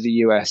after the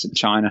US and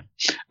China.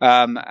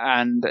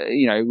 And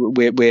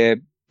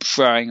we're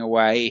throwing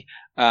away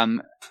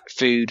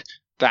food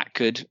that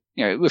could.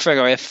 We're throwing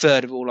away a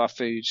third of all our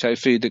food, so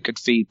food that could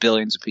feed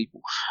billions of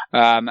people.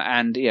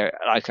 And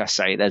like I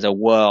say, there's a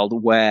world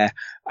where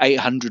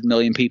 800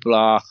 million people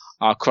are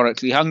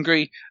chronically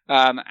hungry,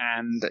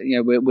 and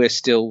we're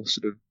still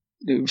sort of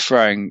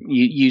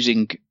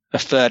using a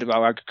third of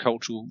our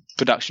agricultural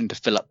production to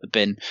fill up the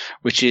bin,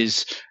 which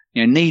is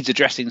needs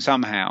addressing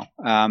somehow.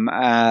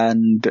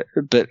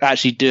 But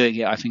actually doing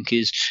it, I think,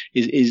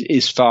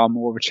 is far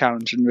more of a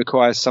challenge and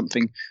requires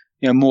something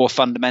more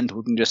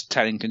fundamental than just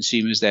telling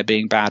consumers they're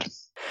being bad.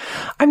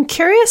 I'm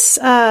curious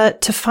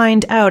to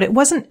find out, it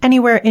wasn't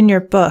anywhere in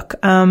your book,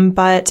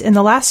 but in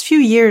the last few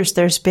years,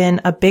 there's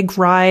been a big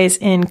rise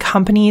in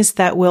companies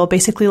that will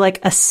basically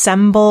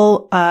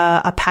assemble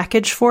a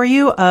package for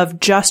you of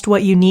just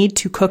what you need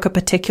to cook a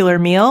particular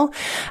meal.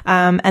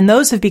 And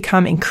those have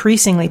become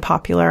increasingly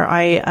popular.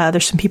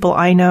 There's some people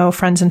I know,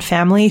 friends and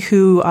family,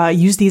 who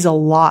use these a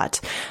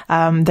lot.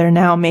 They're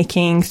now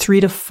making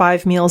 3 to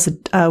 5 meals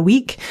a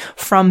week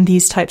from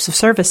these types of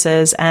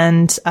services,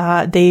 and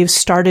they've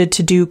started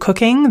to do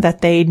cooking that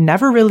they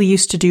never really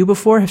used to do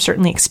before, have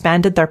certainly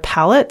expanded their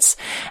palettes.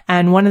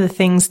 And one of the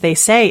things they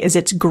say is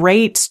it's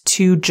great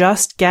to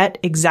just get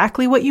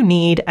exactly what you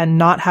need and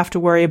not have to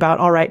worry about,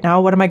 all right, now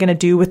what am I going to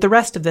do with the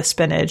rest of this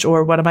spinach?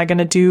 Or what am I going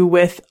to do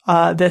with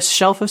this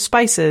shelf of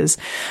spices?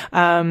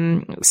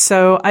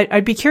 So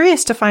I'd be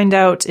curious to find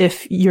out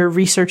if your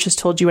research has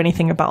told you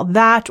anything about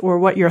that, or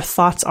what your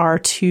thoughts are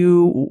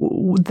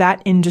to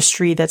that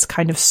industry that's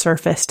kind of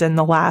surfaced in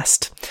the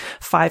last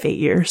 5-8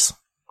 years.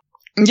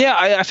 Yeah,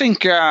 I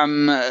think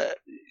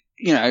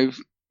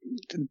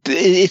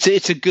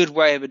it's a good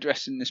way of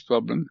addressing this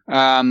problem.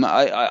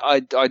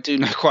 I do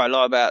know quite a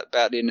lot about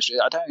the industry.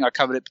 I don't think I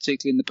covered it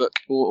particularly in the book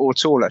or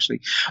at all,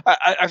 actually.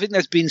 I think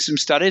there's been some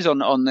studies on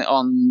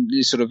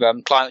the sort of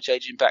climate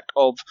change impact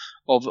of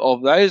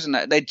those, and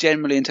they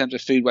generally, in terms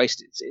of food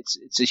waste,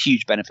 it's a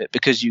huge benefit,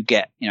 because you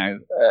get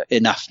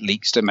enough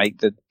leeks to make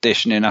the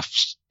dish and enough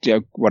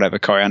whatever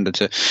coriander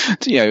to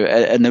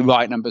and the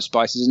right number of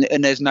spices,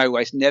 and there's no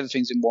waste, and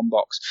everything's in one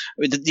box.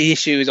 I mean, the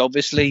issue is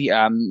obviously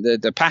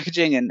the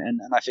packaging, and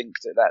I think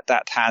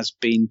that has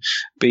been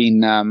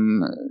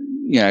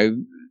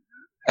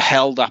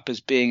held up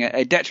as being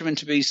a detriment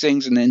to these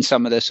things, and in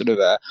some of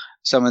the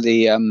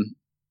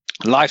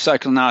life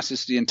cycle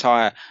analysis of the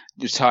entire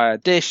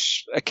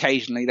dish,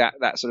 occasionally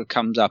that sort of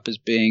comes up as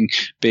being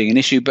an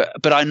issue,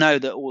 but I know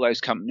that all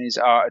those companies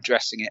are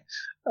addressing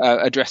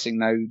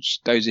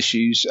those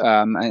issues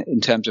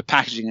in terms of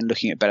packaging and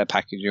looking at better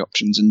packaging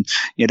options. And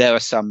there are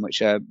some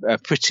which are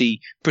pretty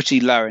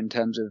low in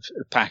terms of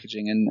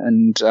packaging,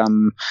 and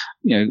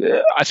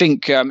I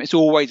think it's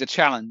always a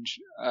challenge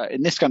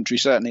in this country.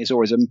 Certainly, it's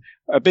always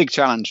a big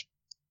challenge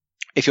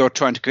if you're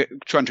trying to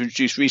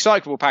introduce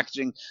recyclable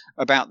packaging,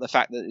 about the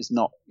fact that it's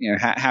not,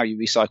 how you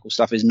recycle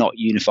stuff is not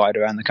unified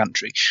around the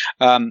country.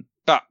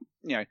 But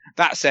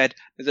that said,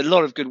 there's a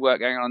lot of good work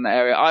going on in that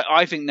area.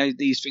 I think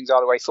these things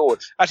are the way forward.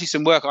 Actually,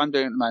 some work I'm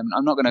doing at the moment,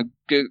 I'm not going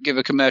to give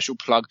a commercial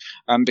plug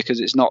because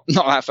it's not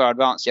that far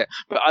advanced yet,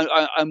 but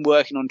I'm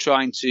working on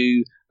trying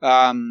to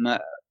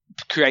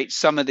create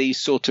some of these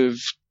sort of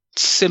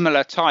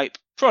similar type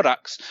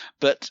products,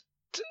 but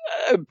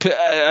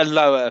a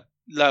lower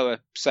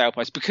sale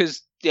price,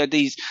 because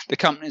the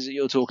companies that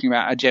you're talking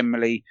about are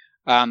generally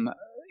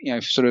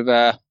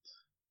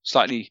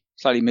slightly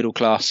slightly middle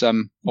class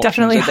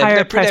definitely options.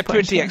 Higher price they're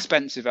pretty points,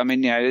 expensive. I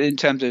mean, in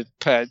terms of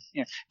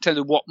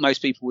what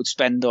most people would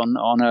spend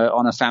on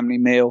a family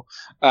meal.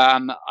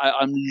 I'm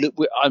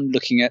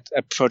looking at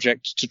a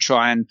project to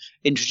try and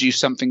introduce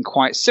something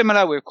quite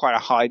similar with quite a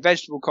high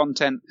vegetable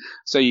content,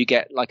 so you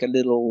get like a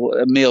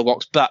meal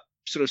box, but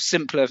sort of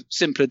simpler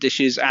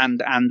dishes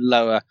and a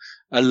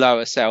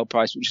lower sale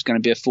price, which is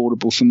going to be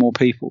affordable for more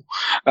people.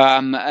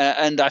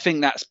 And I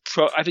think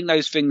I think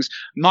those things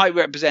might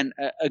represent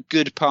a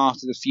good part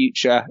of the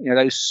future.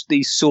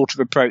 These sort of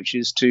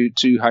approaches to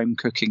home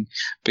cooking,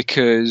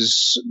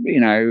 because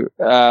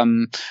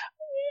for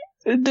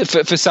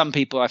some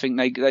people, I think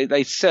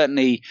they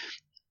certainly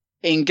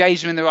engage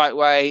them in the right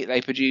way.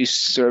 They produce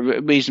sort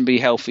of reasonably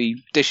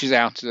healthy dishes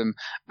out of them,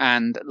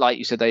 and like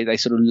you said, they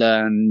sort of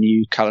learn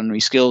new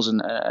culinary skills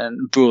and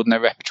broaden their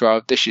repertoire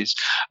of dishes.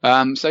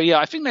 So yeah,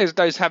 I think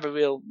those have a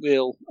real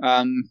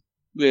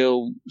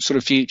sort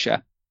of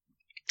future,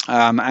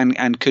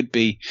 and could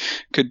be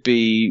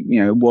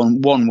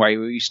one way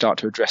where you start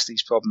to address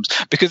these problems,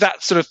 because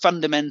that sort of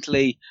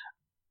fundamentally.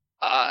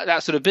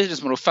 That sort of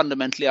business model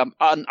fundamentally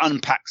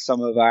unpacks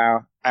some of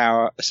our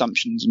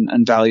assumptions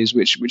and values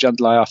which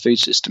underlie our food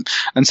system.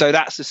 And so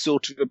that's the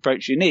sort of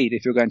approach you need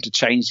if you're going to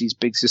change these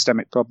big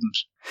systemic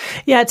problems.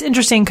 Yeah, it's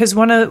interesting because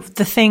one of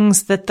the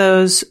things that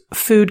those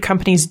food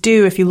companies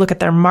do, if you look at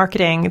their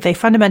marketing, they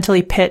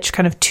fundamentally pitch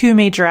kind of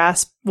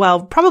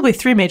probably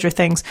three major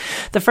things.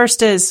 The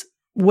first is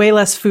way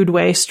less food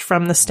waste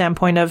from the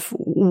standpoint of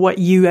what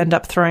you end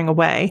up throwing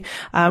away.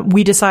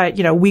 We decide,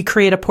 we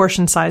create a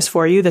portion size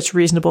for you that's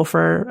reasonable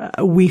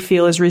we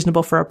feel is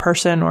reasonable for a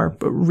person, or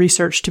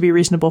research to be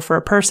reasonable for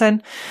a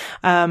person.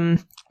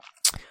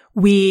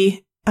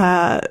 We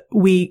send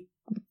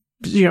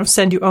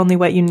you only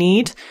what you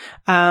need.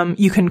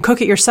 You can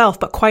cook it yourself,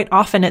 but quite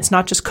often it's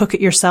not just cook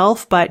it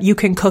yourself, but you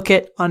can cook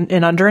it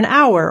in under an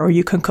hour, or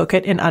you can cook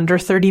it in under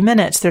 30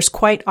 minutes. There's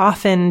quite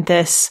often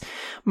this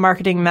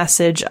marketing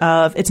message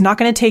of, it's not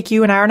going to take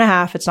you an hour and a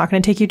half. It's not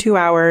going to take you 2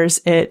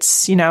 hours.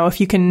 It's, if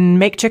you can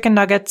make chicken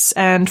nuggets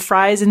and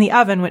fries in the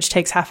oven, which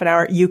takes half an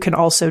hour, you can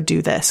also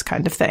do this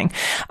kind of thing.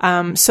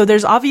 So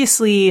they're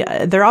obviously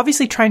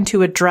trying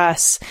to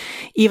address,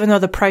 even though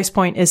the price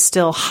point is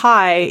still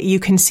high, you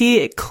can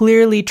see it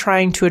clearly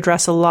trying to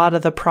address a lot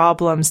of the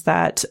problems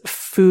that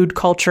food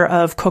culture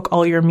of cook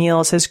all your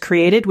meals has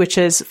created, which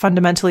is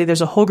fundamentally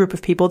there's a whole group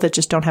of people that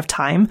just don't have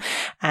time,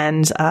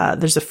 and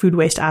there's a food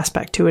waste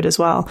aspect to it as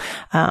well.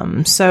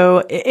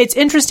 So it's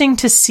interesting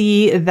to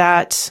see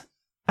that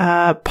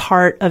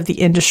part of the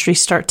industry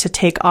start to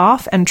take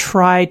off and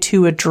try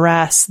to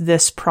address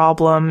this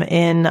problem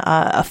in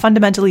a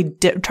fundamentally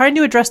trying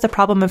to address the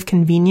problem of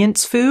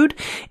convenience food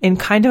in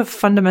kind of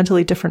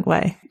fundamentally different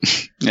way.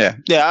 Yeah,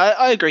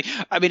 I agree.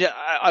 I mean,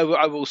 I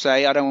will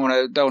say I don't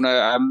want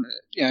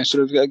to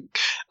sort of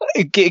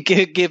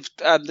give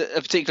a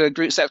particular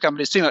group set of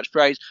companies too much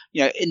praise.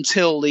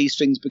 Until these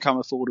things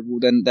become affordable,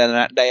 then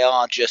they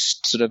are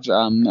just sort of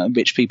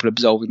rich people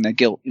absolving their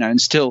guilt.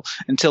 Until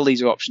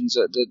these are options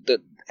that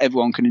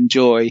everyone can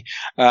enjoy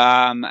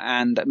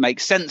and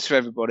make sense for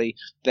everybody,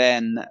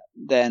 then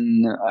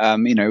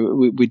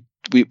we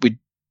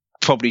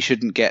probably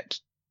shouldn't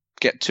get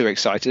too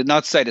excited. And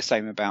I'd say the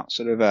same about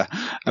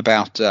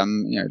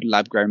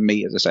lab grown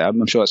meat. As I say,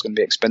 I'm sure it's going to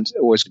be expensive,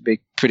 always going to be a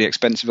pretty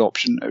expensive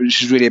option,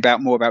 which is really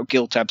more about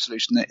guilt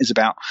absolution than it is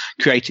about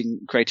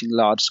creating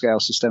large scale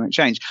systemic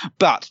change.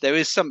 But there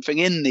is something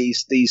in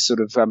these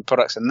sort of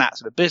products and that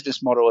sort of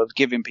business model of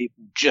giving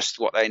people just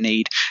what they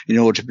need in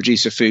order to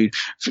produce food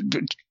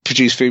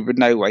with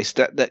no waste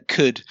that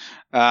could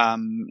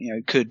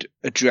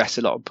address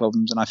a lot of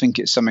problems. And I think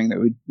it's something that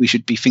we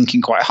should be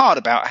thinking quite hard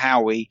about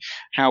how we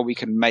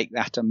can make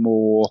that a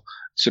more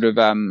sort of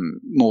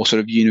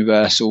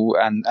universal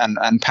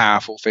and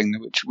powerful thing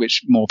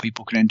which more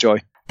people can enjoy.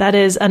 That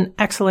is an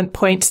excellent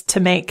point to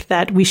make,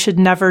 that we should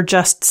never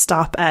just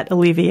stop at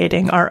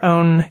alleviating our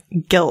own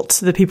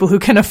guilt. The people who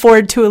can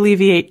afford to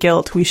alleviate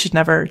guilt, we should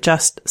never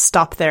just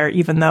stop there,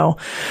 even though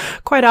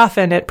quite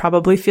often it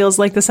probably feels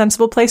like the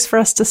sensible place for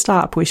us to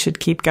stop. We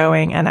should keep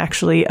going and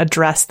actually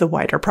address the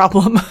wider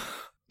problem.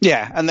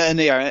 Yeah, and then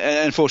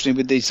unfortunately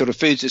with these sort of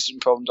food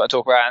system problems I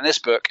talk about in this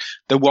book,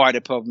 the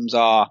wider problems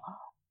are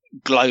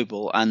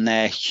global and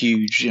they're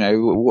huge.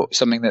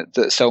 Something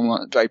that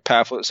someone very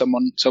powerful that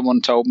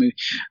someone told me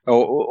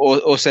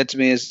or said to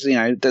me is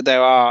that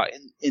there are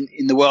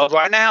in the world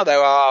right now there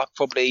are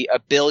probably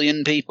 1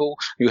 billion people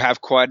who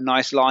have quite a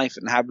nice life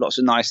and have lots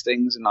of nice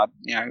things, and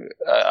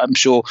I'm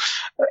sure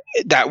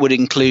that would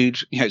include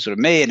sort of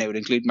me, and it would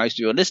include most of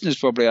your listeners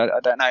probably. I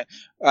don't know,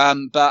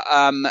 but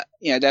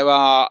there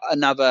are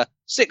another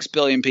 6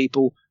 billion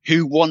people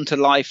who want a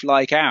life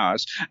like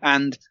ours,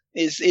 and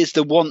it's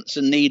the wants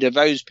and need of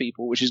those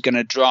people which is going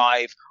to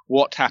drive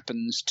what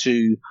happens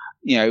to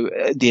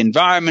the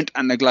environment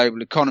and the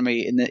global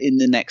economy in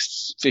the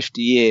next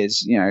 50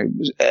 years.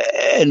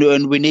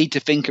 And we need to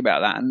think about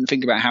that and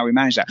think about how we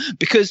manage that,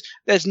 because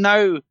there's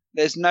no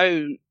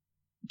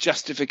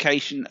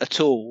justification at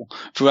all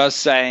for us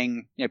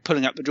saying,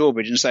 pulling up the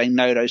drawbridge and saying,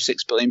 no, those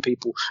 6 billion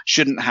people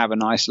shouldn't have a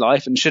nice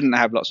life and shouldn't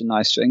have lots of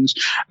nice things.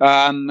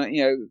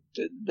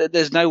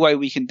 There's no way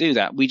we can do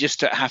that. We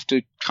just have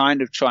to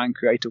kind of try and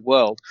create a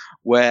world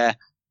where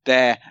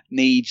their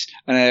needs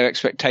and their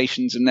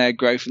expectations and their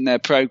growth and their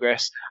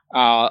progress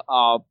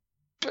are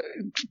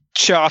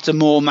chart a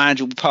more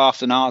manageable path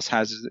than ours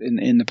has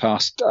in the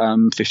past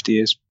 50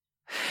 years.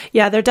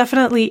 Yeah, there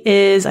definitely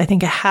is, I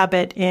think, a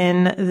habit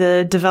in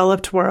the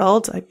developed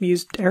world, I've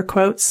used air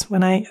quotes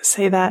when I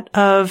say that,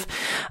 of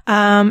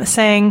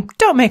saying,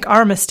 don't make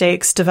our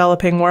mistakes,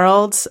 developing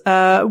worlds.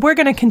 We're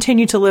going to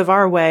continue to live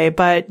our way,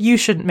 but you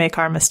shouldn't make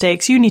our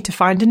mistakes. You need to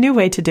find a new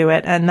way to do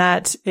it. And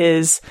that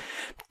is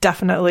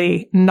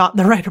definitely not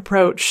the right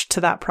approach to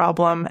that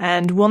problem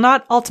and will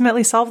not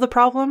ultimately solve the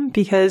problem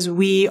because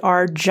we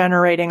are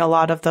generating a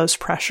lot of those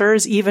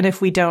pressures. Even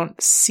if we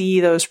don't see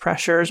those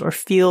pressures or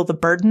feel the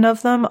burden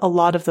of them, a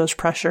lot of those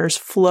pressures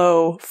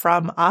flow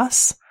from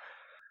us.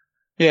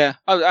 Yeah,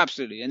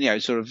 absolutely.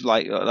 And, sort of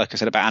like I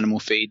said about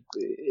animal feed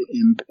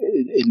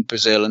in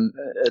Brazil and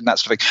that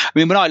sort of thing. I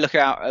mean, when I look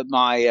out at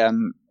my,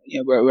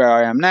 where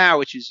I am now,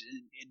 which is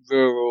in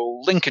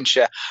rural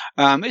Lincolnshire,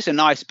 it's a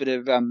nice bit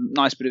of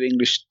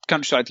English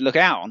countryside to look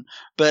out on,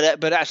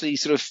 but actually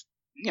sort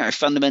of,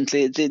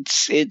 fundamentally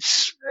it's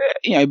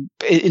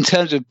in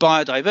terms of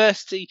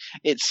biodiversity,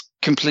 it's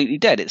completely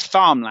dead. It's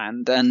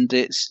farmland, and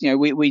it's,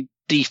 we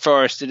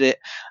deforested it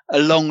a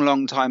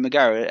long time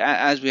ago,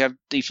 as we have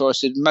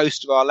deforested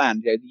most of our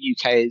land. The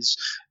UK is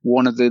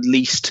one of the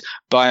least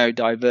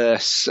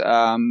biodiverse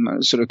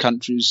sort of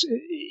countries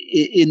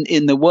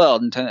in the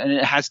world, and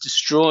it has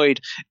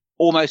destroyed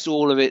almost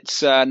all of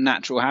its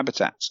natural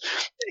habitats.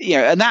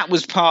 And that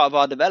was part of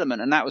our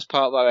development, and that was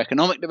part of our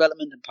economic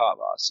development and part of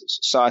our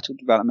societal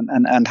development,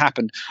 and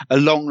happened a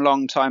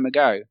long time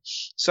ago.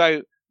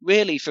 So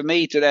really, for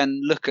me to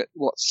then look at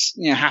what's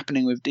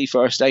happening with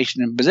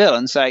deforestation in Brazil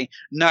and say,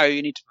 no,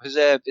 you need to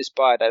preserve this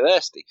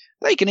biodiversity,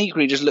 they can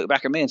equally just look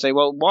back at me and say,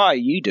 well, why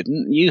you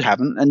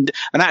haven't, and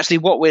actually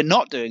what we're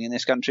not doing in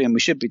this country and we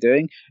should be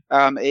doing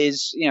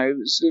is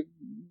sort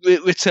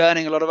of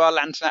returning a lot of our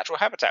land to natural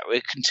habitat.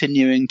 We're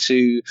continuing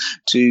to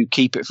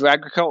keep it for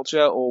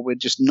agriculture, or we're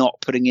just not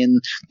putting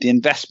in the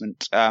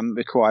investment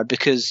required,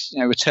 because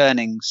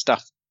returning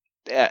stuff,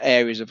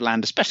 areas of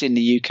land, especially in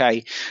the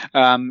UK,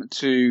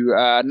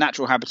 to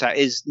natural habitat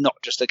is not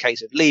just a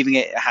case of leaving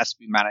it. It has to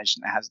be managed,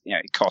 and it has,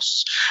 it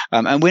costs,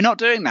 and we're not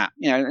doing that.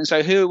 And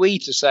so who are we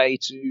to say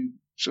to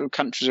sort of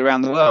countries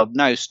around the world,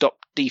 no, stop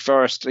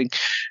deforesting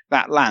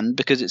that land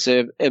because it's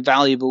a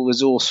valuable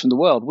resource from the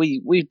world?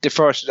 We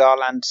deforested our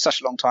land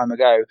such a long time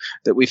ago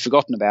that we've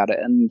forgotten about it,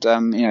 and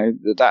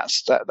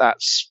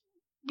that's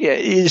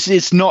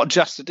it's not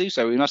just to do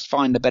so. We must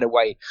find a better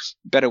way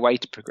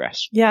to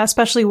progress. Yeah,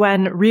 especially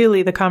when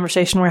really the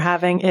conversation we're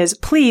having is,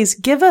 please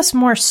give us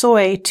more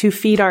soy to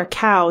feed our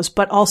cows,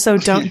 but also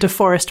don't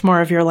deforest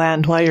more of your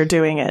land while you're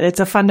doing it. It's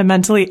a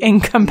fundamentally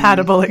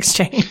incompatible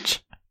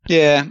exchange.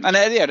 Yeah, and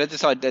there's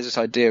this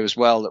idea as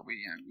well that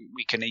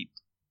we can eat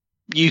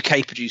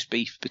UK produced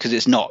beef because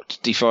it's not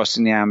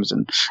deforesting the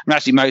Amazon. And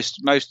actually, most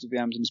of the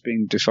Amazon is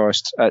being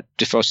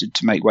deforested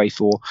to make way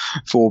for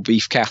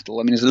beef cattle.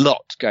 I mean, there's a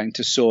lot going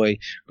to soy,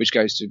 which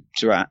goes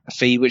to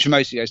feed, which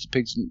mostly goes to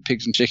pigs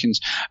and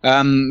chickens.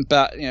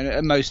 But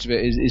most of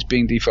it is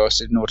being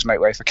deforested in order to make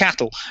way for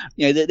cattle.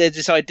 There's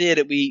this idea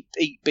that we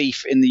eat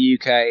beef in the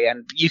UK,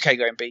 and UK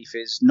grown beef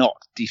is not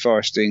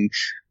deforesting,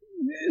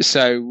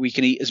 so we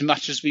can eat as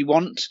much as we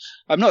want.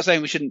 I'm not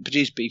saying we shouldn't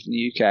produce beef in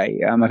the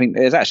UK. I think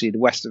there's actually the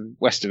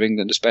west of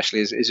England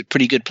especially is a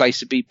pretty good place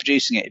to be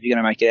producing it if you're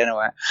going to make it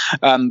anywhere.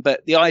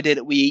 But the idea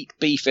that we eat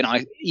beef in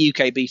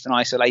UK beef in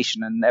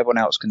isolation and everyone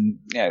else can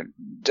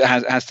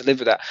has to live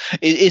with that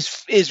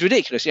is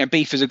ridiculous.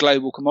 Beef is a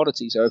global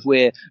commodity, so if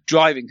we're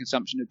driving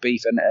consumption of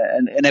beef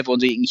and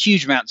everyone's eating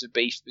huge amounts of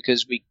beef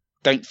because we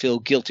don't feel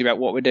guilty about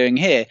what we're doing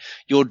here,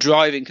 you're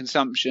driving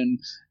consumption,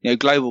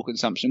 global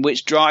consumption,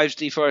 which drives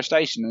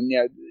deforestation. And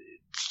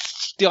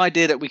the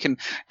idea that we can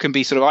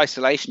be sort of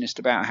isolationist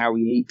about how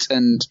we eat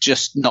and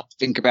just not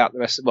think about the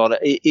rest of the world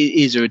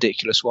is a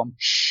ridiculous one.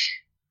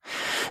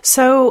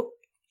 So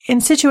in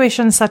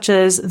situations such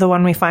as the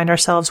one we find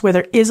ourselves, where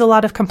there is a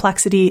lot of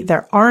complexity,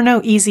 there are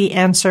no easy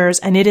answers,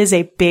 and it is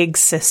a big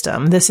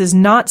system. This is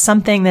not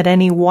something that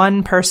any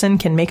one person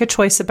can make a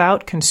choice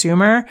about,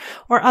 consumer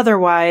or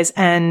otherwise,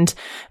 and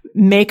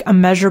make a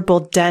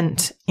measurable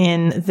dent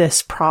in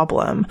this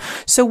problem.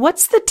 So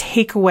what's the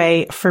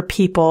takeaway for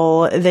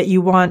people that you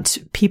want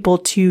people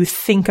to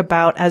think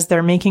about as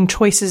they're making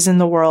choices in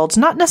the world?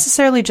 Not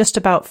necessarily just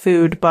about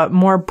food, but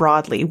more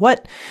broadly.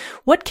 What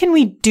can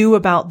we do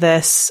about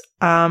this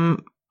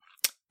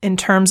in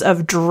terms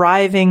of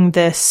driving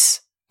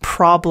this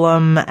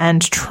problem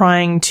and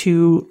trying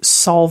to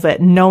solve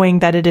it, knowing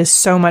that it is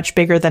so much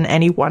bigger than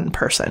any one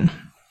person?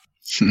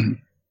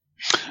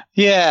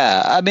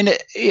 Yeah, I mean,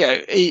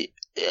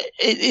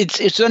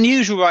 it's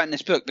unusual writing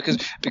this book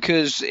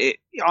because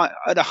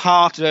at the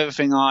heart of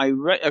everything I've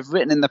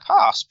written in the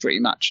past, pretty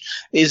much,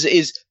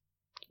 is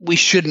we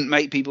shouldn't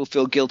make people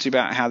feel guilty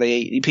about how they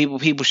eat. People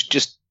should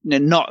just,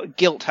 not,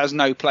 guilt has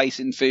no place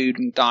in food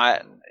and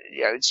diet.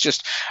 It's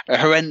just a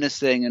horrendous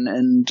thing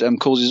and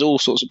causes all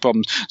sorts of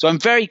problems. So I'm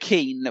very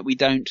keen that we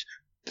don't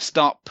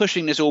start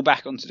pushing this all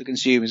back onto the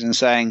consumers and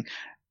saying,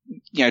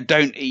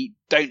 don't eat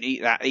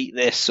that, eat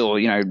this, or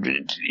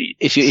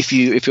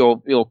if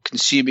you're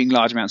consuming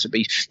large amounts of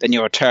beef, then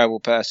you're a terrible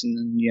person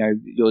and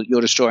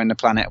you're destroying the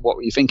planet. What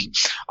were you thinking?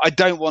 I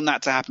don't want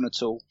that to happen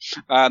at all.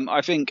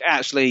 I think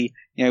actually,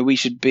 we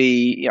should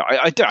be.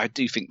 I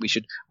do think we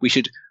should.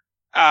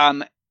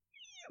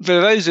 For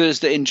those of us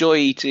that enjoy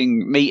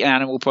eating meat and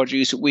animal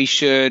produce, we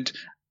should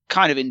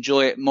kind of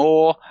enjoy it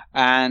more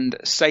and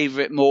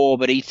savor it more,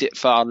 but eat it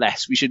far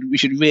less. We should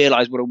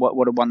realize what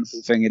a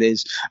wonderful thing it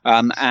is,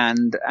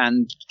 and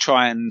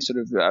try and sort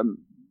of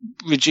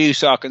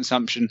reduce our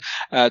consumption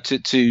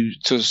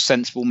to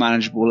sensible,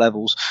 manageable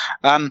levels.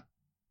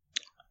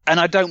 And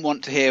I don't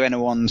want to hear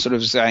anyone sort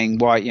of saying,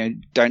 "Why,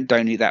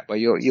 don't eat that way.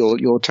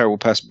 You're a terrible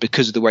person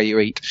because of the way you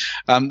eat."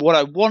 What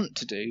I want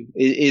to do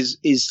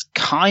is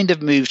kind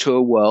of move to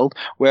a world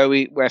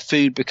where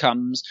food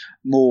becomes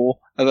more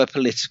of a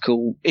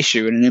political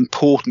issue and an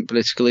important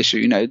political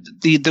issue.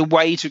 The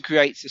way to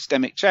create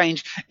systemic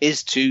change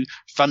is to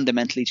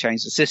fundamentally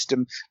change the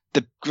system.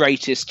 The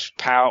greatest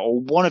power, or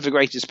one of the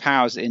greatest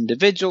powers that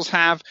individuals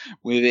have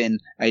within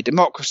a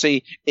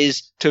democracy,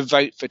 is to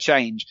vote for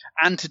change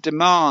and to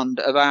demand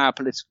of our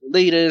political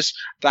leaders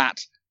that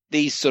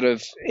these sort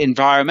of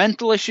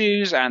environmental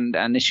issues and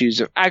issues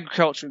of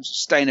agriculture and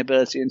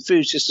sustainability and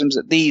food systems,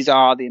 that these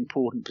are the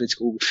important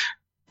political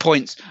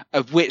points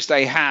of which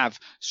they have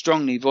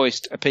strongly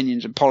voiced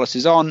opinions and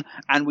policies on,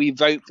 and we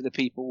vote for the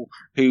people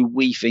who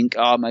we think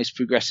are most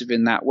progressive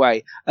in that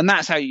way. And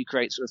that's how you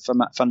create sort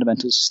of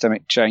fundamental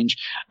systemic change.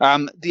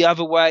 The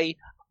other way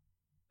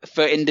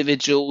for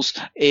individuals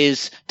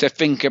is to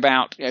think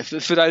about,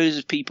 for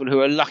those people who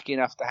are lucky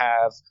enough to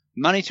have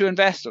money to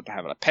invest or to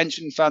have a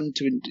pension fund,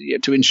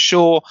 to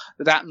ensure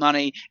that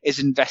money is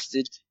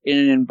invested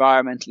in an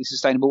environmentally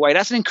sustainable way.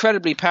 That's an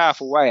incredibly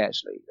powerful way,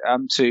 actually,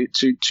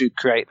 to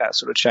create that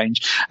sort of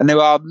change. And there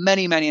are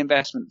many, many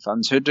investment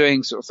funds who are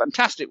doing sort of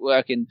fantastic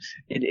work in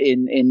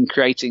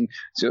creating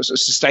sort of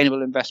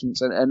sustainable investments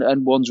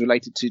and ones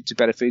related to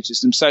better food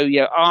systems. So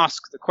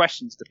ask the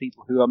questions to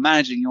people who are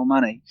managing your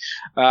money.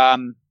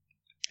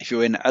 If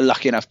you're in a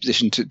lucky enough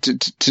position to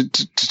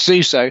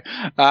do so,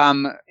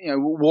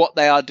 what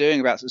they are doing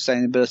about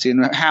sustainability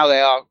and how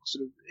they are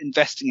sort of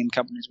investing in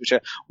companies which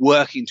are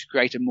working to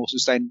create a more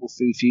sustainable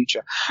food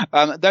future.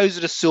 Those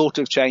are the sort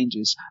of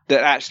changes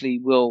that actually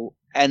will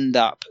end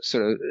up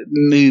sort of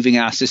moving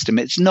our system.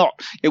 It's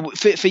not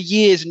for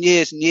years and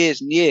years and years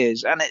and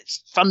years, and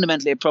it's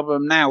fundamentally a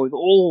problem now with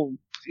all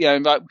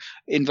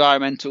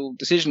environmental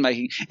decision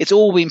making. It's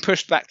all been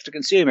pushed back to the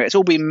consumer. It's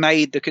all been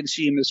made the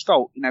consumer's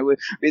fault.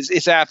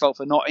 It's our fault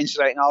for not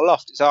insulating our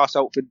loft. It's our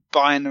fault for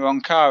buying the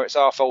wrong car. It's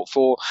our fault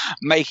for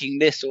making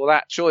this or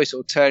that choice, or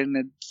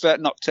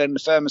not turning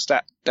the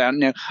thermostat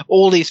down.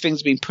 All these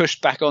things have been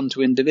pushed back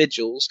onto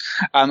individuals,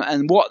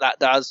 and what that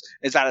does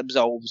is that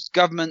absolves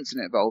governments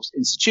and it absolves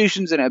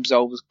institutions and it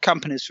absolves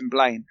companies from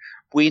blame.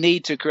 We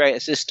need to create a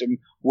system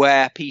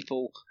where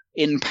people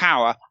in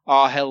power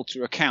are held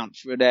to account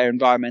for their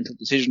environmental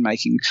decision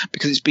making,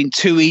 because it's been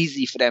too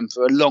easy for them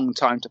for a long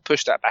time to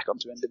push that back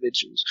onto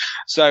individuals.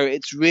 So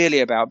it's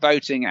really about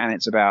voting, and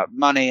it's about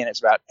money, and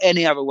it's about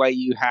any other way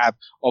you have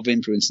of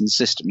influencing the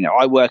system.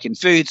 I work in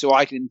food, so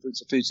I can influence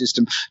the food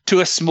system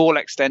to a small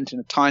extent in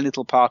a tiny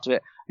little part of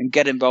it, and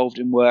get involved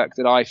in work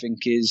that I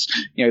think is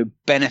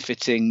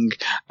benefiting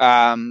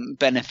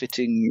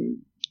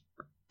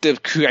the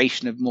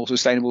creation of more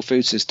sustainable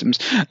food systems.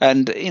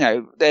 And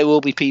there will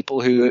be people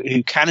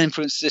who can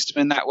influence the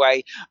system in that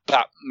way,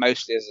 but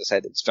mostly, as I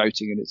said, it's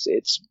voting, and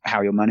it's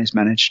how your money is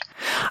managed.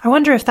 I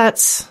wonder if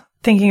that's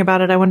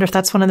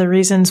one of the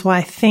reasons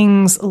why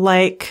things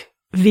like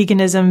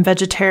veganism,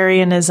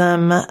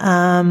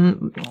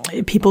 vegetarianism,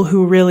 people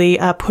who really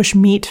push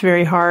meat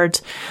very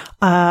hard,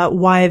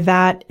 why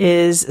that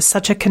is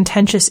such a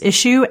contentious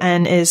issue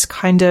and is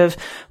kind of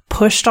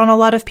pushed on a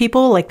lot of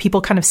people. Like,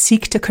 people kind of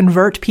seek to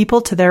convert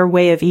people to their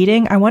way of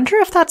eating. I wonder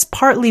if that's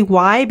partly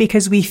why,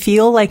 because we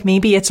feel like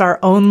maybe it's our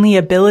only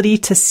ability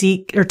to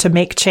seek or to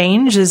make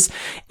change is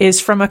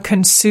from a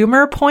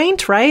consumer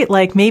point, right?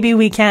 Like, maybe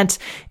we can't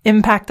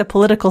impact the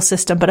political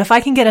system, but if I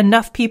can get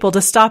enough people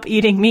to stop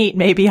eating meat,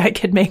 maybe I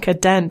could make a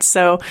dent.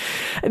 So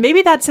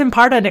maybe that's in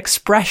part an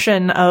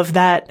expression of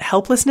that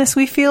helplessness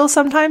we feel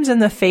sometimes in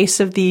the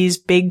face of these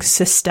big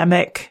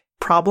systemic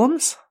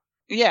problems.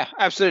 Yeah,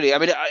 absolutely. I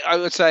mean, I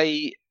would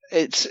say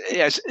it's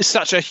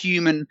such a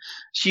human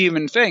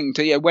thing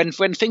to when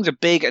things are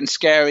big and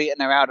scary and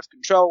they're out of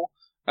control.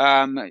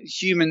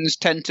 Humans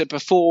tend to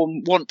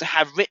want to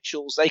have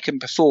rituals they can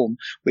perform,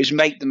 which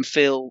make them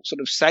feel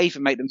sort of safe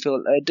and make them feel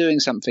that they're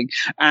doing something,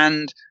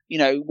 and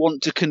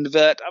want to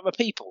convert other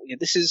people.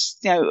 This is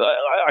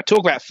I talk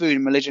about food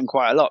and religion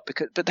quite a lot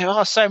but there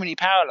are so many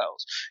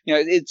parallels.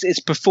 It's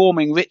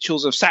performing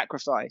rituals of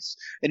sacrifice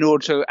in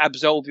order to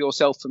absolve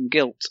yourself from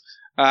guilt.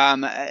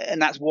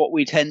 And that's what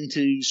we tend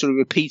to sort of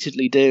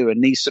repeatedly do.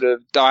 And these sort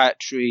of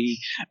dietary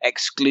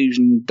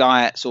exclusion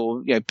diets,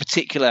 or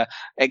particular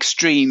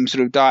extreme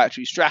sort of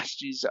dietary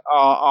strategies,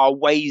 are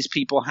ways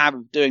people have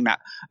of doing that,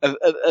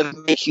 of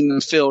making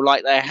them feel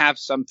like they have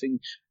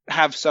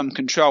some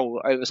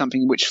control over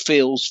something which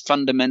feels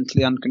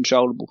fundamentally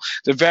uncontrollable.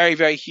 It's a very,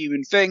 very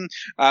human thing,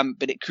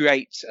 but it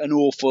creates an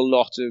awful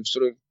lot of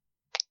sort of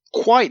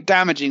quite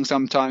damaging,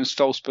 sometimes,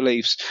 false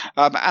beliefs.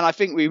 And I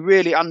think we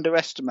really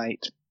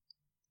underestimate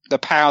the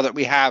power that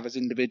we have as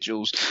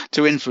individuals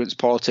to influence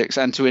politics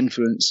and to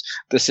influence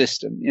the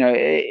system.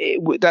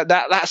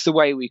 That's the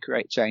way we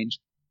create change.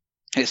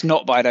 It's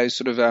not by those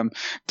sort of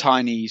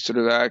tiny sort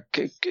of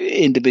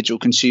individual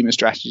consumer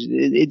strategies.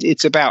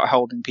 It's about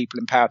holding people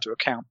in power to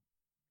account.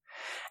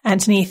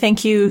 Anthony,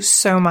 thank you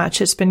so much.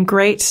 It's been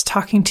great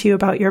talking to you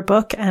about your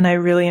book, and I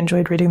really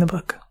enjoyed reading the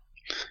book.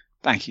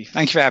 Thank you.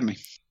 Thank you for having me.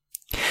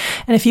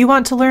 And if you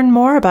want to learn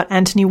more about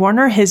Anthony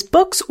Warner, his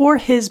books, or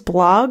his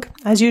blog,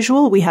 as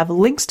usual, we have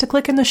links to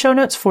click in the show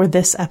notes for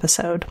this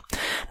episode.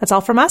 That's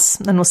all from us,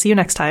 and we'll see you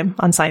next time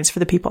on Science for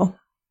the People.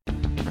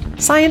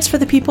 Science for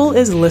the People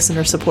is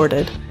listener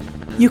supported.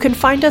 You can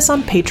find us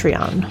on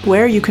Patreon,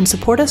 where you can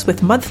support us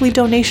with monthly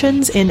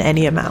donations in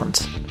any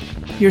amount.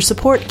 Your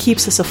support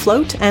keeps us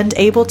afloat and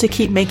able to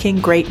keep making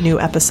great new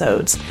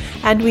episodes,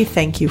 and we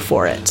thank you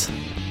for it.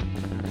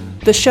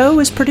 The show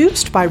is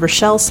produced by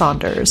Rochelle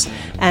Saunders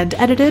and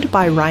edited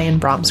by Ryan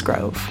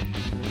Bromsgrove.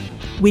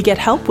 We get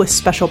help with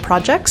special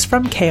projects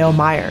from K.O.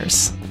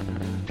 Myers.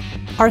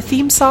 Our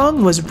theme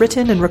song was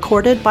written and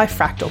recorded by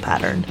Fractal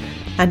Pattern,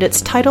 and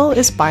its title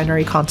is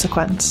Binary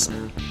Consequence.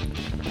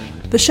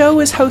 The show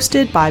is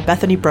hosted by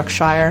Bethany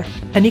Brookshire,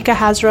 Anika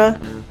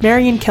Hazra,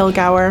 Marion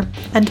Kilgour,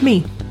 and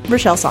me,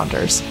 Rochelle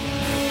Saunders.